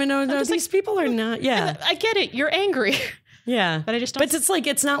 I mean, no, these people are not. Yeah, I get it. You're angry. Yeah, but I just don't. But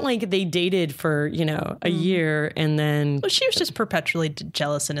it's not like they dated for a year and then. Well, she was just perpetually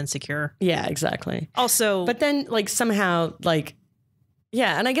jealous and insecure. Yeah, exactly. Also, but then somehow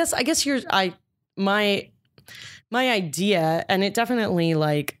yeah, and I guess my idea, and it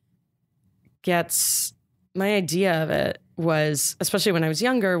definitely gets my idea of it. Was, especially when I was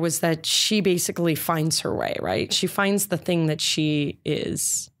younger, was that she basically finds her way, right? She finds the thing that she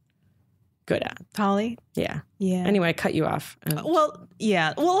is good at. Holly? Yeah. Yeah. Anyway, I cut you off. Well,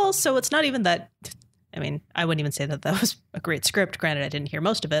 yeah. Well, also, it's not even that. I mean, I wouldn't even say that was a great script. Granted, I didn't hear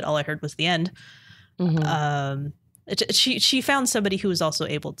most of it. All I heard was the end. She found somebody who was also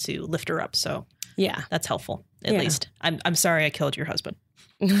able to lift her up. So yeah, that's helpful. At least. I'm sorry I killed your husband.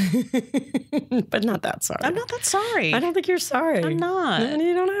 But not that sorry. I'm not that sorry. I don't think you're sorry. I'm not.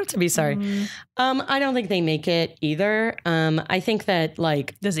 You don't have to be sorry. I don't think they make it either. I think that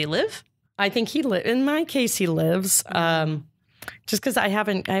does he live? I think he in my case he lives. Just because I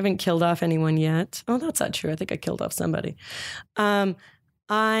haven't killed off anyone yet. Oh, that's not true. I think I killed off somebody. I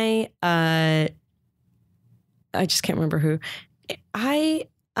just can't remember who. I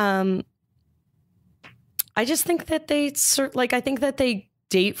just think that they I think that they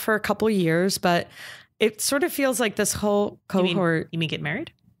date for a couple years, but it sort of feels like this whole cohort. You mean get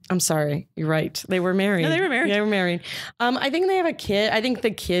married? I'm sorry. You're right. They were married. No, they were married. Yeah, they were married. I think they have a kid. I think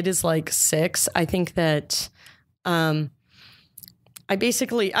the kid is 6. I think that I'm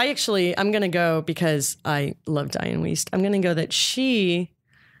going to go because I love Dianne Wiest. I'm going to go that she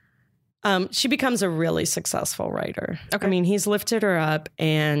becomes a really successful writer. Okay. I mean, he's lifted her up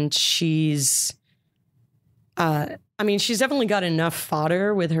and she's definitely got enough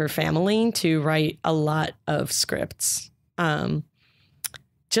fodder with her family to write a lot of scripts,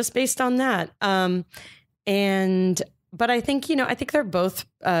 just based on that. But I think, I think they're both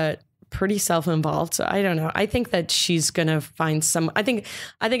pretty self-involved. So I don't know. I think that she's going to find I think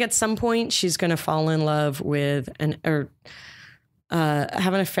at some point she's going to fall in love with have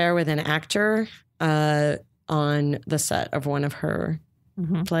an affair with an actor on the set of one of her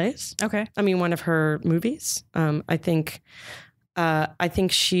plays. Okay. I mean, one of her movies. I think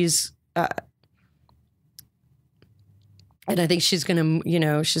she's, and I think she's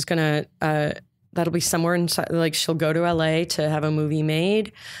gonna, that'll be somewhere inside, she'll go to LA to have a movie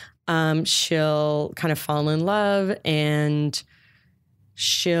made. She'll kind of fall in love and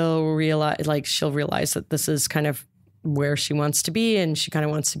she'll realize that this is kind of where she wants to be, and she kind of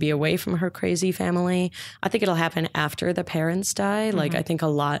wants to be away from her crazy family. I think it'll happen after the parents die. I think a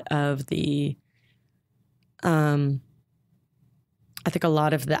lot of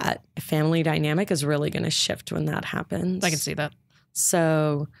that family dynamic is really going to shift when that happens. I can see that.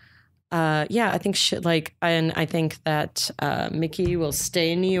 So, I think and I think that Mickey will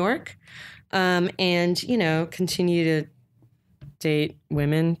stay in New York, and continue to date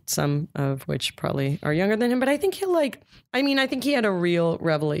women, some of which probably are younger than him. But I think he'll I think he had a real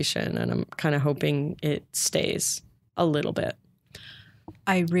revelation, and I'm kind of hoping it stays a little bit.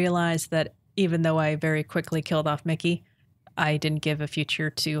 I realized that even though I very quickly killed off Mickey, I didn't give a future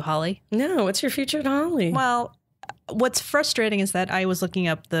to Holly. No, what's your future to Holly? Well, what's frustrating is that I was looking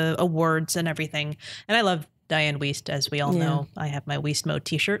up the awards and everything, and I love Dianne Wiest, as we all know. I have my Wiest Mode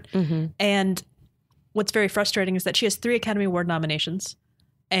t-shirt. And what's very frustrating is that she has 3 Academy Award nominations,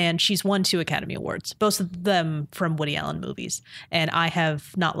 and she's won 2 Academy Awards, both of them from Woody Allen movies. And I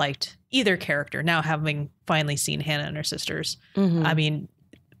have not liked either character, now having finally seen Hannah and her sisters. I mean,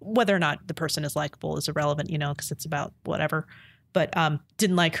 whether or not the person is likable is irrelevant, because it's about whatever. But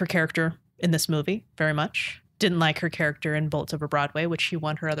didn't like her character in this movie very much. Didn't like her character in Bullets Over Broadway, which she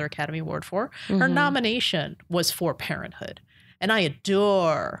won her other Academy Award for. Her nomination was for Parenthood, and I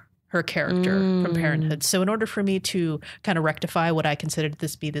adore her character from Parenthood. So in order for me to kind of rectify what I considered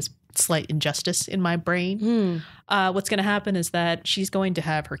this be this slight injustice in my brain, what's going to happen is that she's going to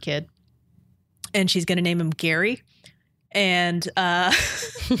have her kid, and she's going to name him Gary. And oh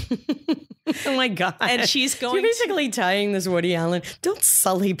my God. And she's going You're basically tying this Woody Allen. Don't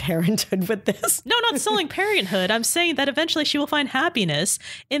sully Parenthood with this. No, not selling Parenthood. I'm saying that eventually she will find happiness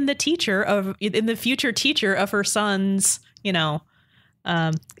in the future teacher of her son's,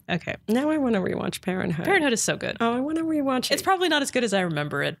 okay. Now I want to rewatch Parenthood. Parenthood is so good. Oh, I want to rewatch it. It's probably not as good as I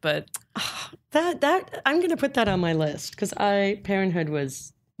remember it, but that I'm going to put that on my list, because Parenthood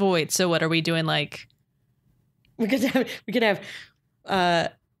was void. So what are we doing? Like we could have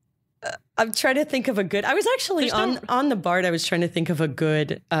I'm trying to think of a good. I was actually on the BART. I was trying to think of a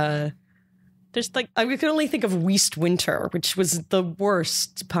good. There's like I could only think of Wiest Winter, which was the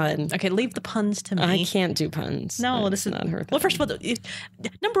worst pun. Okay, leave the puns to me. I can't do puns. No, this is not her thing. Well, first of all,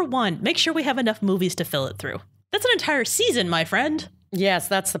 number one, make sure we have enough movies to fill it through. That's an entire season, my friend. Yes,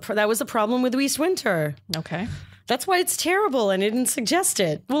 that was the problem with Wiest Winter. Okay. That's why it's terrible, and it didn't suggest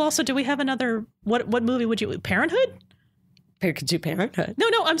it. Well, also, do we have another? What movie would you? Parenthood? I could do Parenthood. No,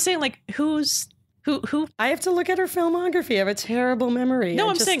 I'm saying like who? I have to look at her filmography. I have a terrible memory. No,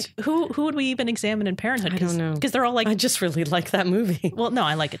 I'm saying who would we even examine in Parenthood? I don't know, because they're all like. I just really like that movie. Well, no,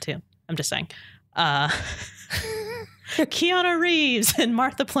 I like it too. I'm just saying. Keanu Reeves and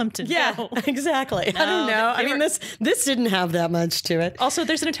Martha Plimpton. Yeah, no. Exactly. No, I don't know. I mean, this didn't have that much to it. Also,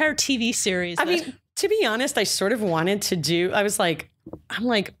 there's an entire TV series. I mean, to be honest, I sort of wanted to do. I was like,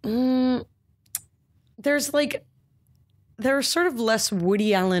 there's sort of less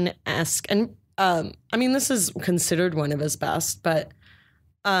Woody Allen-esque, and I mean, this is considered one of his best, but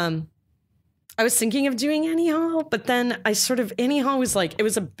I was thinking of doing Annie Hall, but then Annie Hall was like, it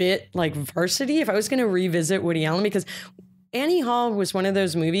was a bit like Varsity if I was going to revisit Woody Allen, because Annie Hall was one of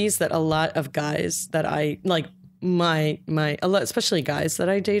those movies that a lot of guys that I like, especially guys that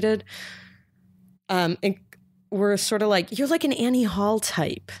I dated, were sort of like, you're like an Annie Hall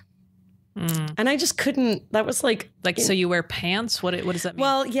type. And I just couldn't. That was like so you wear pants? What does that mean?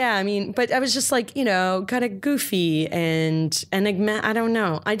 Well, yeah, I mean, but I was just like, kind of goofy and enigmatic. I don't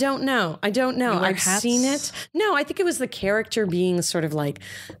know. I've hats? seen it. No, I think it was the character being sort of like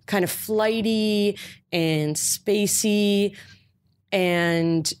kind of flighty and spacey,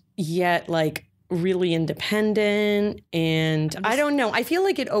 and yet like really independent. And I don't know. I feel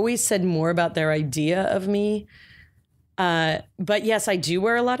like it always said more about their idea of me. But yes, I do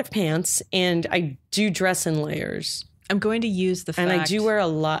wear a lot of pants, and I do dress in layers. I'm going to use the fact. And I do wear a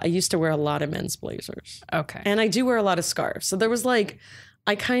lot. I used to wear a lot of men's blazers. Okay. And I do wear a lot of scarves. So there was like,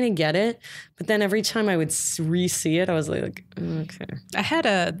 I kind of get it. But then every time I would re-see it, I was like, okay. I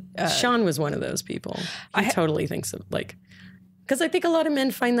had Sean was one of those people. He totally thinks of like, because I think a lot of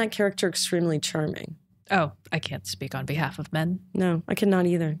men find that character extremely charming. Oh, I can't speak on behalf of men. No, I cannot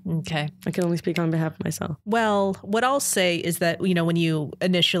either. Okay. I can only speak on behalf of myself. Well, what I'll say is that, when you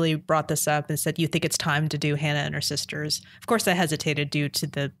initially brought this up and said you think it's time to do Hannah and Her Sisters, of course I hesitated due to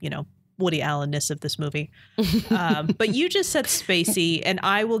the, Woody Allen-ness of this movie. But you just said spacey, and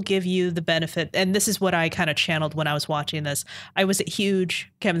I will give you the benefit. And this is what I kind of channeled when I was watching this. I was a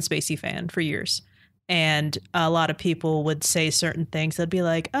huge Kevin Spacey fan for years. And a lot of people would say certain things. They'd be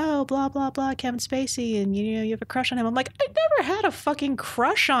like, oh, blah, blah, blah, Kevin Spacey. And, you have a crush on him. I'm like, I never had a fucking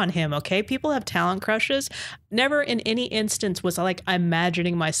crush on him. OK, people have talent crushes. Never in any instance was I like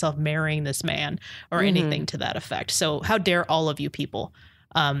imagining myself marrying this man or anything to that effect. So how dare all of you people?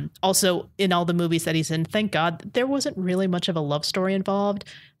 Also, in all the movies that he's in, thank God, there wasn't really much of a love story involved.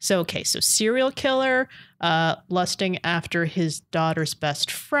 So serial killer, lusting after his daughter's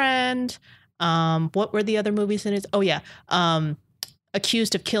best friend. What were the other movies in it? Oh, yeah.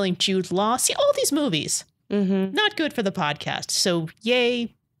 Accused of killing Jude Law. See, all these movies, not good for the podcast. So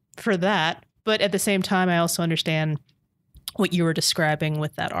yay for that. But at the same time, I also understand what you were describing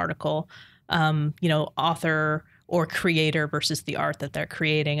with that article. Author or creator versus the art that they're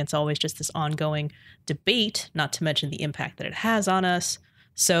creating. It's always just this ongoing debate, not to mention the impact that it has on us.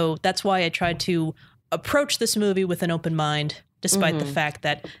 So that's why I tried to approach this movie with an open mind, despite the fact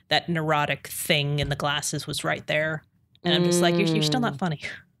that that neurotic thing in the glasses was right there. And I'm just like, you're still not funny.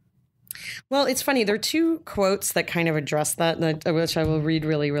 Well, it's funny. There are two quotes that kind of address that, which I will read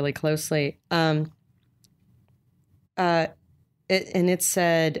really, really closely. It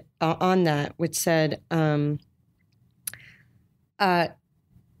said on that, which said, there are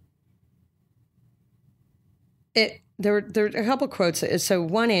a couple quotes. So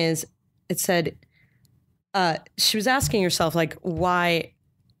one is, it said, she was asking herself, like, why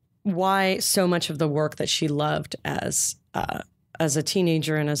so much of the work that she loved as a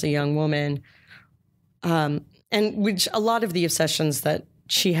teenager and as a young woman, and which a lot of the obsessions that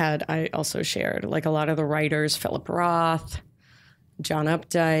she had, I also shared. Like a lot of the writers, Philip Roth, John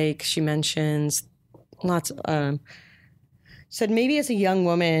Updike, she mentions lots. said, maybe as a young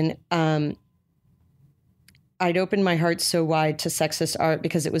woman, I'd opened my heart so wide to sexist art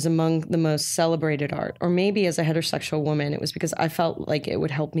because it was among the most celebrated art. Or maybe as a heterosexual woman, it was because I felt like it would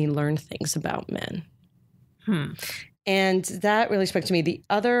help me learn things about men. And that really spoke to me. The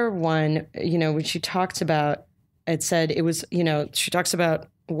other one, when she talked about, it said it was, she talks about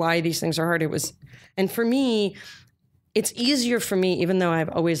why these things are hard. It was, and for me, it's easier for me, even though I've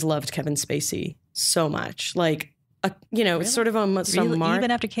always loved Kevin Spacey so much. Like, really? It's sort of almost really?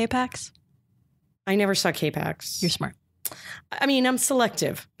 Even after K-Pax? I never saw K-Pax. You're smart. I mean, I'm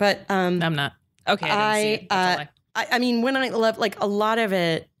selective, but I'm not. Okay, I mean, when I love, like, a lot of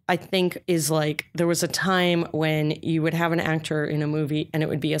it, I think is like there was a time when you would have an actor in a movie and it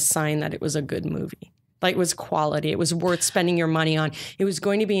would be a sign that it was a good movie. Like, it was quality. It was worth spending your money on. It was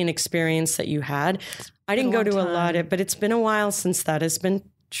going to be an experience that you had. I didn't go to a lot of, but it's been a while since that has been,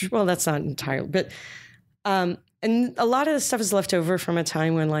 well, that's not entirely, but, and a lot of the stuff is left over from a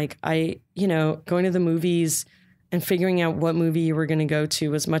time when, like, going to the movies and figuring out what movie you were going to go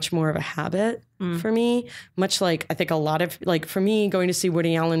to was much more of a habit for me. Much like, I think a lot of, like, for me, going to see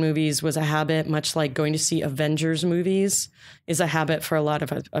Woody Allen movies was a habit, much like going to see Avengers movies is a habit for a lot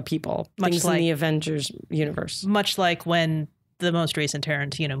of people. Much things like in the Avengers universe. Much like when the most recent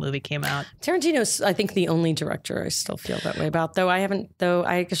Tarantino movie came out. Tarantino's, I think, the only director I still feel that way about. Though I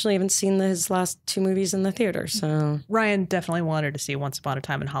actually haven't seen his last two movies in the theater. So Ryan definitely wanted to see Once Upon a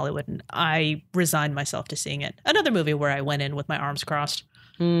Time in Hollywood, and I resigned myself to seeing it. Another movie where I went in with my arms crossed.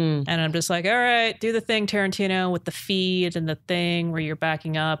 And I'm just like, all right, do the thing, Tarantino, with the feed and the thing where you're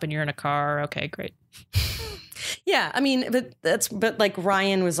backing up and you're in a car. Okay, great. Yeah, I mean, but like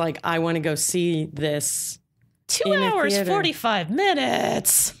Ryan was like, I want to go see this. 2 hours, 45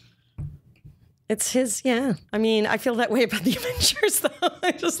 minutes. It's his, yeah. I mean, I feel that way about the Avengers, though.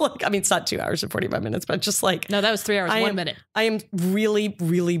 It's not 2 hours and 45 minutes, but just like... No, that was 3 hours, 1 minute. I am really,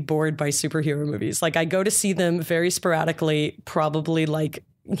 really bored by superhero movies. Like, I go to see them very sporadically, probably like,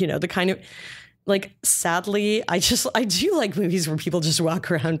 the kind of... Like, sadly, I do like movies where people just walk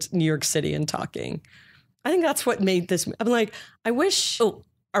around New York City and talking. I think that's what made this... I'm like, I wish... Oh,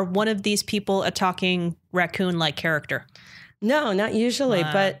 are one of these people a talking raccoon-like character? No, not usually,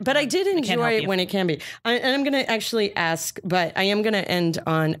 but I did enjoy it when it can be. And I'm going to actually ask, but I am going to end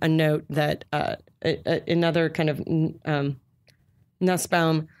on a note that another kind of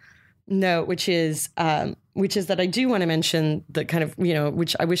Nussbaum note, which is that I do want to mention the kind of,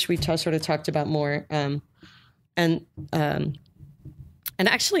 which I wish we sort of talked about more. And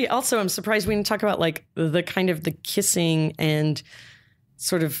actually also I'm surprised we didn't talk about like the kind of the kissing and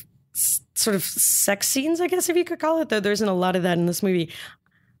sort of sex scenes, I guess, if you could call it, though there isn't a lot of that in this movie.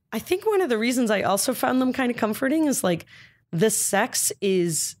 I think one of the reasons I also found them kind of comforting is like the sex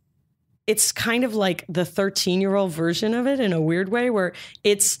it's kind of like the 13-year-old version of it in a weird way where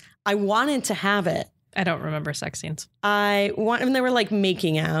I wanted to have it. I don't remember sex scenes. And they were like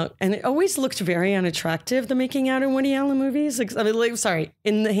making out, and it always looked very unattractive, the making out in Woody Allen movies. In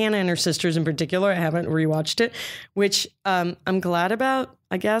the Hannah and Her Sisters in particular, I haven't rewatched it, which I'm glad about,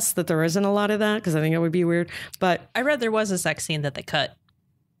 I guess, that there isn't a lot of that, because I think it would be weird. But I read there was a sex scene that they cut.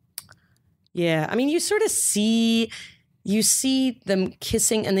 Yeah, I mean, you sort of see them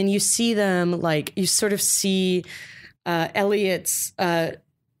kissing, and then you see them like, you sort of see Elliot's...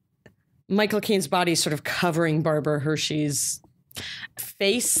 Michael Caine's body sort of covering Barbara Hershey's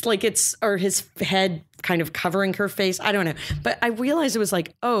face, like or his head kind of covering her face. I don't know. But I realized it was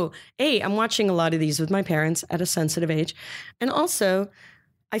like, I'm watching a lot of these with my parents at a sensitive age. And also,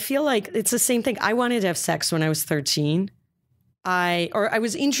 I feel like it's the same thing. I wanted to have sex when I was 13. I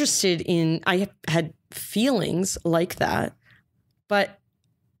was interested I had feelings like that, but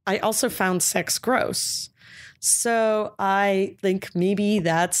I also found sex gross. So I think maybe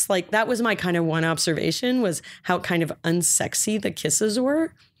that was my kind of one observation, was how kind of unsexy the kisses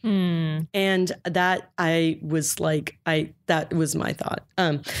were. And that that was my thought.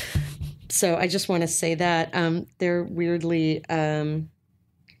 So I just want to say that they're weirdly, but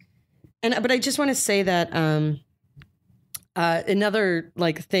I just want to say that another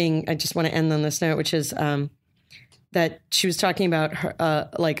like thing, I just want to end on this note, which is that she was talking about her,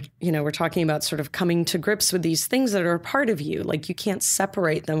 we're talking about sort of coming to grips with these things that are a part of you. Like, you can't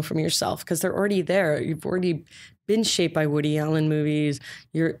separate them from yourself because they're already there. You've already been shaped by Woody Allen movies.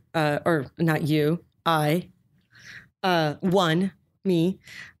 You're, or not you, me.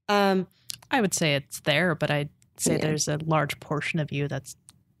 I would say it's there, but I'd say there's a large portion of you that's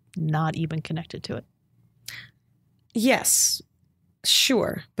not even connected to it. Yes,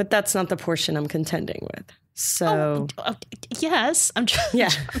 sure. But that's not the portion I'm contending with. So yes, I'm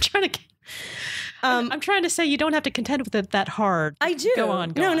trying to. I'm trying to say you don't have to contend with it that hard. I do. Go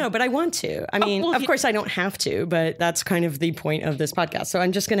on. No, but I want to. I mean, of course I don't have to, but that's kind of the point of this podcast. So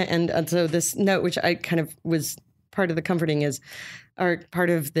I'm just going to end. So this note, which I kind of was part of the comforting or part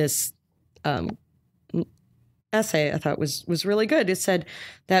of this essay I thought was really good. It said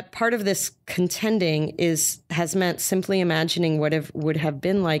that part of this contending has meant simply imagining what it would have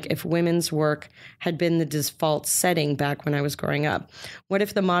been like if women's work had been the default setting back when I was growing up. What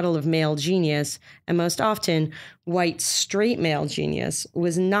if the model of male genius, and most often white straight male genius,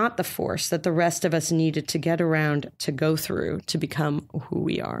 was not the force that the rest of us needed to get around, to go through, to become who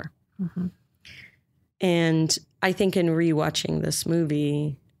we are? Mm-hmm. And I think in rewatching this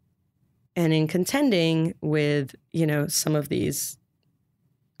movie, and in contending with, some of these,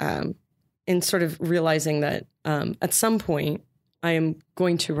 in sort of realizing that at some point I am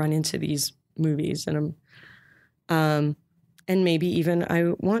going to run into these movies, and and maybe even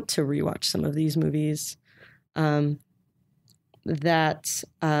I want to rewatch some of these movies. That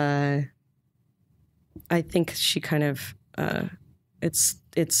I think she kind of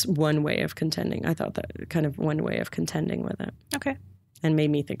it's one way of contending. I thought that kind of one way of contending with it. Okay, and made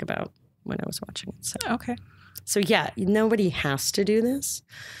me think about when I was watching it. So. Okay. So yeah, nobody has to do this,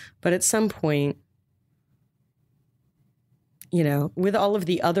 but at some point, with all of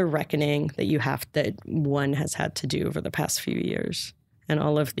the other reckoning that one has had to do over the past few years, and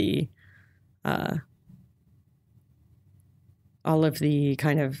all of the kind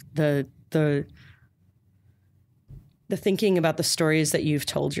of the thinking about the stories that you've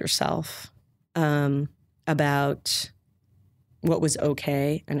told yourself, about what was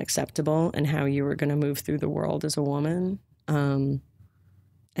okay and acceptable, and how you were going to move through the world as a woman, and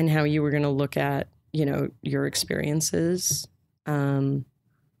how you were going to look at, your experiences, and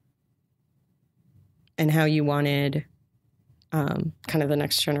how you wanted kind of the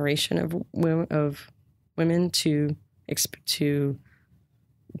next generation of women to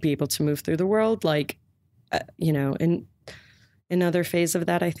be able to move through the world. Like, in another phase of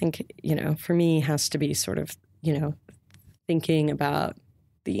that, I think, for me has to be sort of, thinking about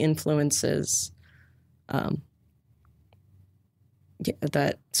the influences that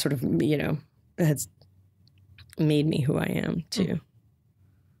sort of, has made me who I am too.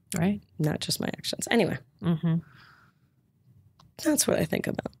 Right. Not just my actions. Anyway, that's what I think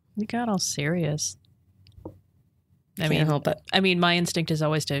about. You got all serious. Can't help it. I mean, my instinct is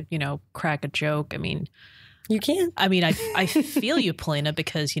always to, crack a joke. I mean, you can't. I mean, I feel you, Polina,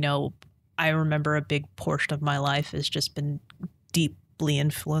 because, I remember a big portion of my life has just been deeply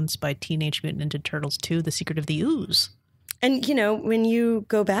influenced by Teenage Mutant Ninja Turtles 2, The Secret of the Ooze. And, when you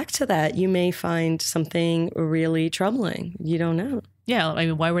go back to that, you may find something really troubling. You don't know. Yeah. I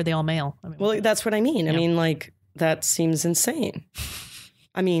mean, why were they all male? I mean, well, that's what I mean. Yeah. I mean, like, that seems insane.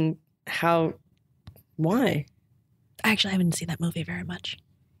 I mean, why? Actually, I haven't seen that movie very much.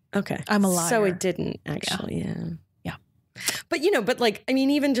 Okay. I'm a liar. So it didn't actually, yeah. But, I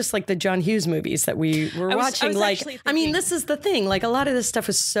mean, even just like the John Hughes movies that we were watching, this is the thing. Like, a lot of this stuff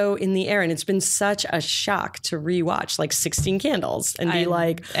was so in the air, and it's been such a shock to rewatch, like 16 Candles, and be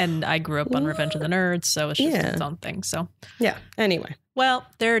like. And I grew up on Revenge of the Nerds, so it's just its own thing. So, yeah. Anyway. Well,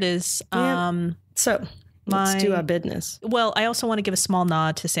 there it is. Yeah. So let's do our business. Well, I also want to give a small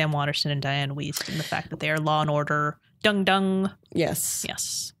nod to Sam Waterston and Dianne Wiest and the fact that they are Law and Order. Dung dung. Yes.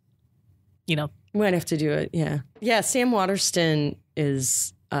 Yes. Might have to do it. Yeah. Yeah. Sam Waterston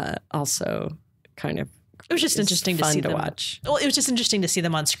is also kind of. It was just interesting to see them watch. Well, it was just interesting to see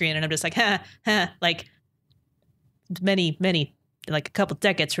them on screen, and I'm just like, like many, like a couple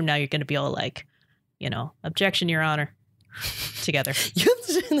decades from now, you're going to be all like, objection, Your Honor, together.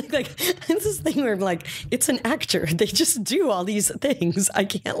 Like, it's this thing where like it's an actor. They just do all these things. I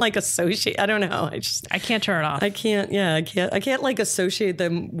can't like associate. I don't know. I can't turn it off. I can't. Yeah, I can't like associate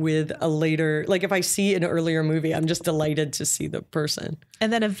them with a later. Like if I see an earlier movie, I'm just delighted to see the person.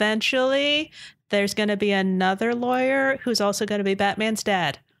 And then eventually, there's going to be another lawyer who's also going to be Batman's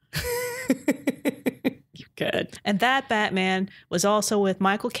dad. You could. And that Batman was also with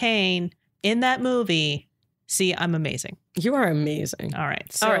Michael Caine in that movie. See, I'm amazing. You are amazing. All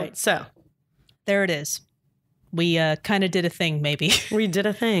right. So there it is. We kind of did a thing, maybe. We did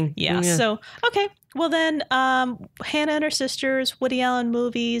a thing. Yeah. So, okay. Well, then, Hannah and her sisters, Woody Allen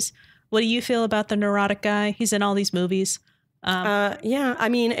movies. What do you feel about the neurotic guy? He's in all these movies. Yeah. I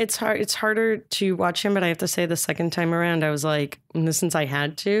mean, it's hard. It's harder to watch him, but I have to say the second time around, I was like, since I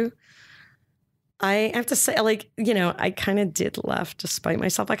had to, I have to say, like, I kind of did laugh despite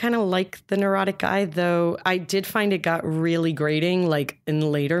myself. I kind of like the neurotic guy, though I did find it got really grating, like in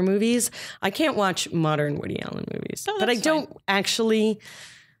later movies. I can't watch modern Woody Allen movies, but I don't actually,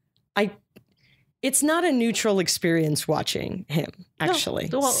 it's not a neutral experience watching him, actually.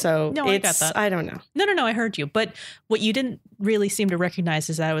 No, well, so no, I got that. I don't know. No, I heard you. But what you didn't really seem to recognize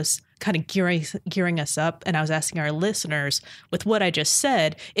is that I was kind of gearing us up, and I was asking our listeners with what I just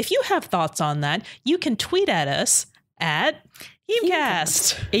said. If you have thoughts on that, you can tweet at us at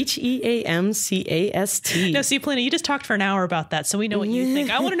HEAMCast. HEAMCAST. No, see, Polina, you just talked for an hour about that, so we know what you think.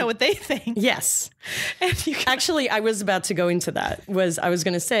 I want to know what they think. Yes. And Actually, I was about to go into that. I was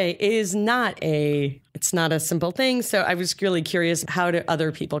going to say, it's not a simple thing. So I was really curious, how do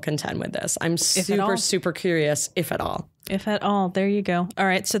other people contend with this? I'm super curious, if at all. If at all. There you go. All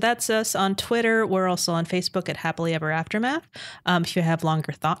right. So that's us on Twitter. We're also on Facebook at Happily Ever Aftermath. If you have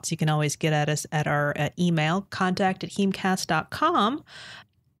longer thoughts, you can always get at us at our email, contact@heamcast.com.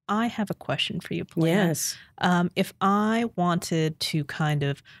 I have a question for you, Polina. Yes. If I wanted to kind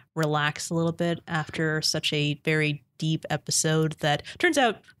of relax a little bit after such a very deep episode that turns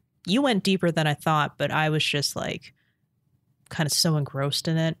out you went deeper than I thought, but I was just like kind of so engrossed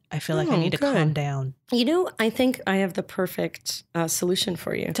in it. I feel like I need to calm down. I think I have the perfect solution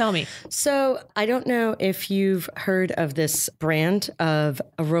for you. Tell me. So I don't know if you've heard of this brand of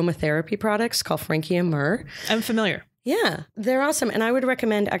aromatherapy products called Frankie and Myrrh. I'm familiar. Yeah, they're awesome. And I would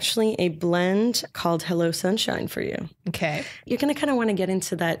recommend actually a blend called Hello Sunshine for you. Okay. You're going to kind of want to get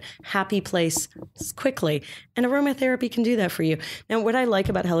into that happy place quickly. And aromatherapy can do that for you. Now, what I like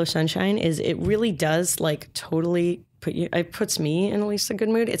about Hello Sunshine is it really does totally it puts me in at least a good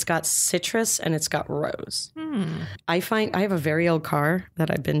mood. It's got citrus and it's got rose. I find I have a very old car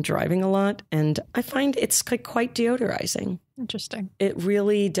that I've been driving a lot, and I find it's quite deodorizing. Interesting. It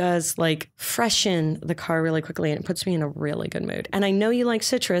really does freshen the car really quickly, and it puts me in a really good mood. And I know you like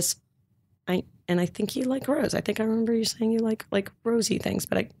citrus. I think you like rose. I think I remember you saying you like rosy things,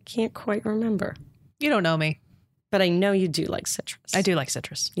 but I can't quite remember. You don't know me. But I know you do like citrus. I do like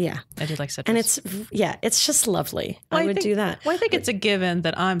citrus. Yeah. I do like citrus. And it's just lovely. Well, I would do that. Well, I think it's a given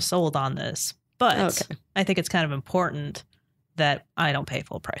that I'm sold on this, but I think it's kind of important that I don't pay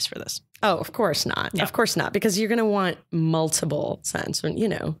full price for this. Oh, of course not. Yeah. Of course not. Because you're going to want multiple scents,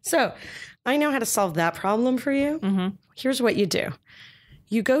 So I know how to solve that problem for you. Mm-hmm. Here's what you do.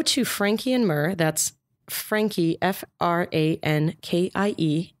 You go to Frankie and Myrrh. That's Frankie, Frankie, and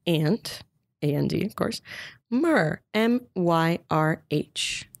A-N-D, of course. Myrrh,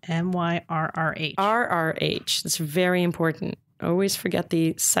 M-Y-R-H. M-Y-R-R-H. R-R-H. That's very important. Always forget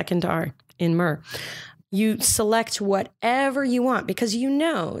the second R in Myrrh. You select whatever you want, because you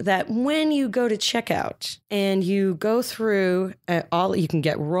know that when you go to checkout and you go through you can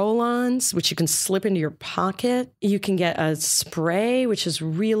get roll-ons, which you can slip into your pocket. You can get a spray, which is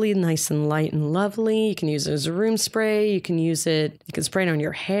really nice and light and lovely. You can use it as a room spray. You can spray it on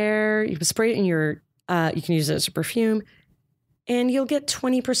your hair. You can spray it in your you can use it as a perfume, and you'll get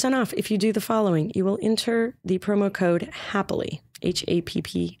 20% off if you do the following. You will enter the promo code HAPPILY,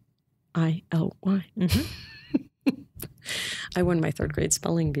 HAPPILY. Mm-hmm. I won my third grade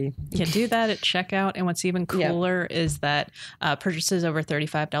spelling bee. You do that at checkout, and what's even cooler is that purchases over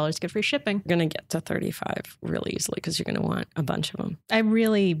 $35 get free shipping. You're going to get to 35 really easily because you're going to want a bunch of them. I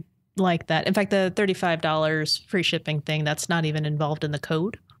really like that. In fact, the $35 free shipping thing, that's not even involved in the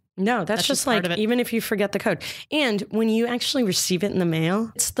code. No, that's just even if you forget the code. And when you actually receive it in the mail,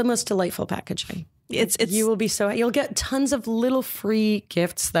 it's the most delightful packaging. You'll get tons of little free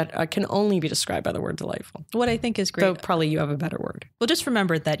gifts that can only be described by the word delightful. What I think is great. Though probably you have a better word. Well, just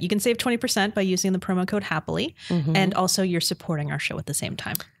remember that you can save 20% by using the promo code HAPPILY, and also you're supporting our show at the same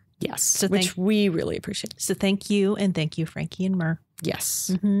time. Yes, which we really appreciate. So thank you, and thank you, Frankie and Myrrh.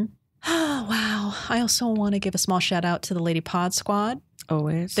 Yes. Mm-hmm. Oh, wow. I also want to give a small shout out to the Lady Pod Squad.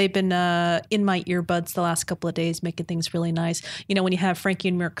 Always. They've been in my earbuds the last couple of days, making things really nice. When you have Frankie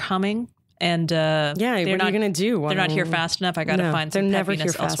and Myrrh coming, and what are you going to do? They're not here fast enough. I got to find some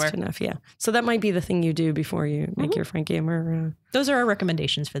happiness elsewhere. They're never here fast enough, yeah. So that might be the thing you do before you make your Frankie and Myrrh. Those are our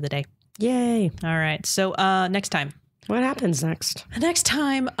recommendations for the day. Yay. All right. So next time. What happens next? Next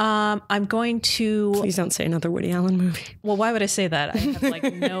time, I'm going to... Please don't say another Woody Allen movie. Well, why would I say that? I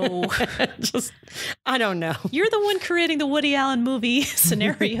have no... I don't know. You're the one creating the Woody Allen movie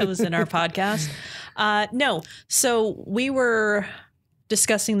scenarios in our podcast. No. So we were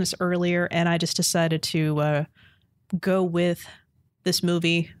discussing this earlier, and I just decided to go with this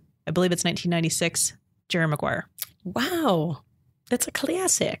movie. I believe it's 1996, Jerry Maguire. Wow. That's a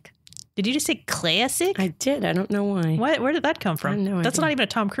classic. Did you just say classic? I did. I don't know why. Where did that come from? I have no idea. That's not even a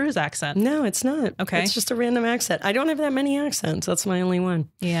Tom Cruise accent. No, it's not. Okay. It's just a random accent. I don't have that many accents. That's my only one.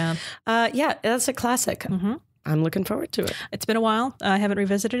 Yeah. Yeah, that's a classic. Mm-hmm. I'm looking forward to it. It's been a while. I haven't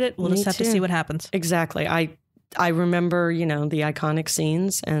revisited it. We'll just have to see what happens. Exactly. I I remember, the iconic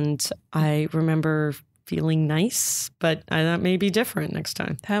scenes, and I remember feeling nice, but that may be different next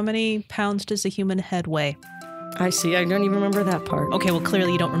time. How many pounds does a human head weigh? I see. I don't even remember that part. Okay, well,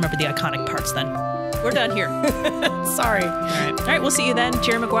 clearly you don't remember the iconic parts then. We're done here. Sorry. All right, we'll see you then.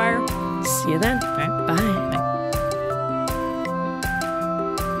 Jerry Maguire. See you then. All right. Bye.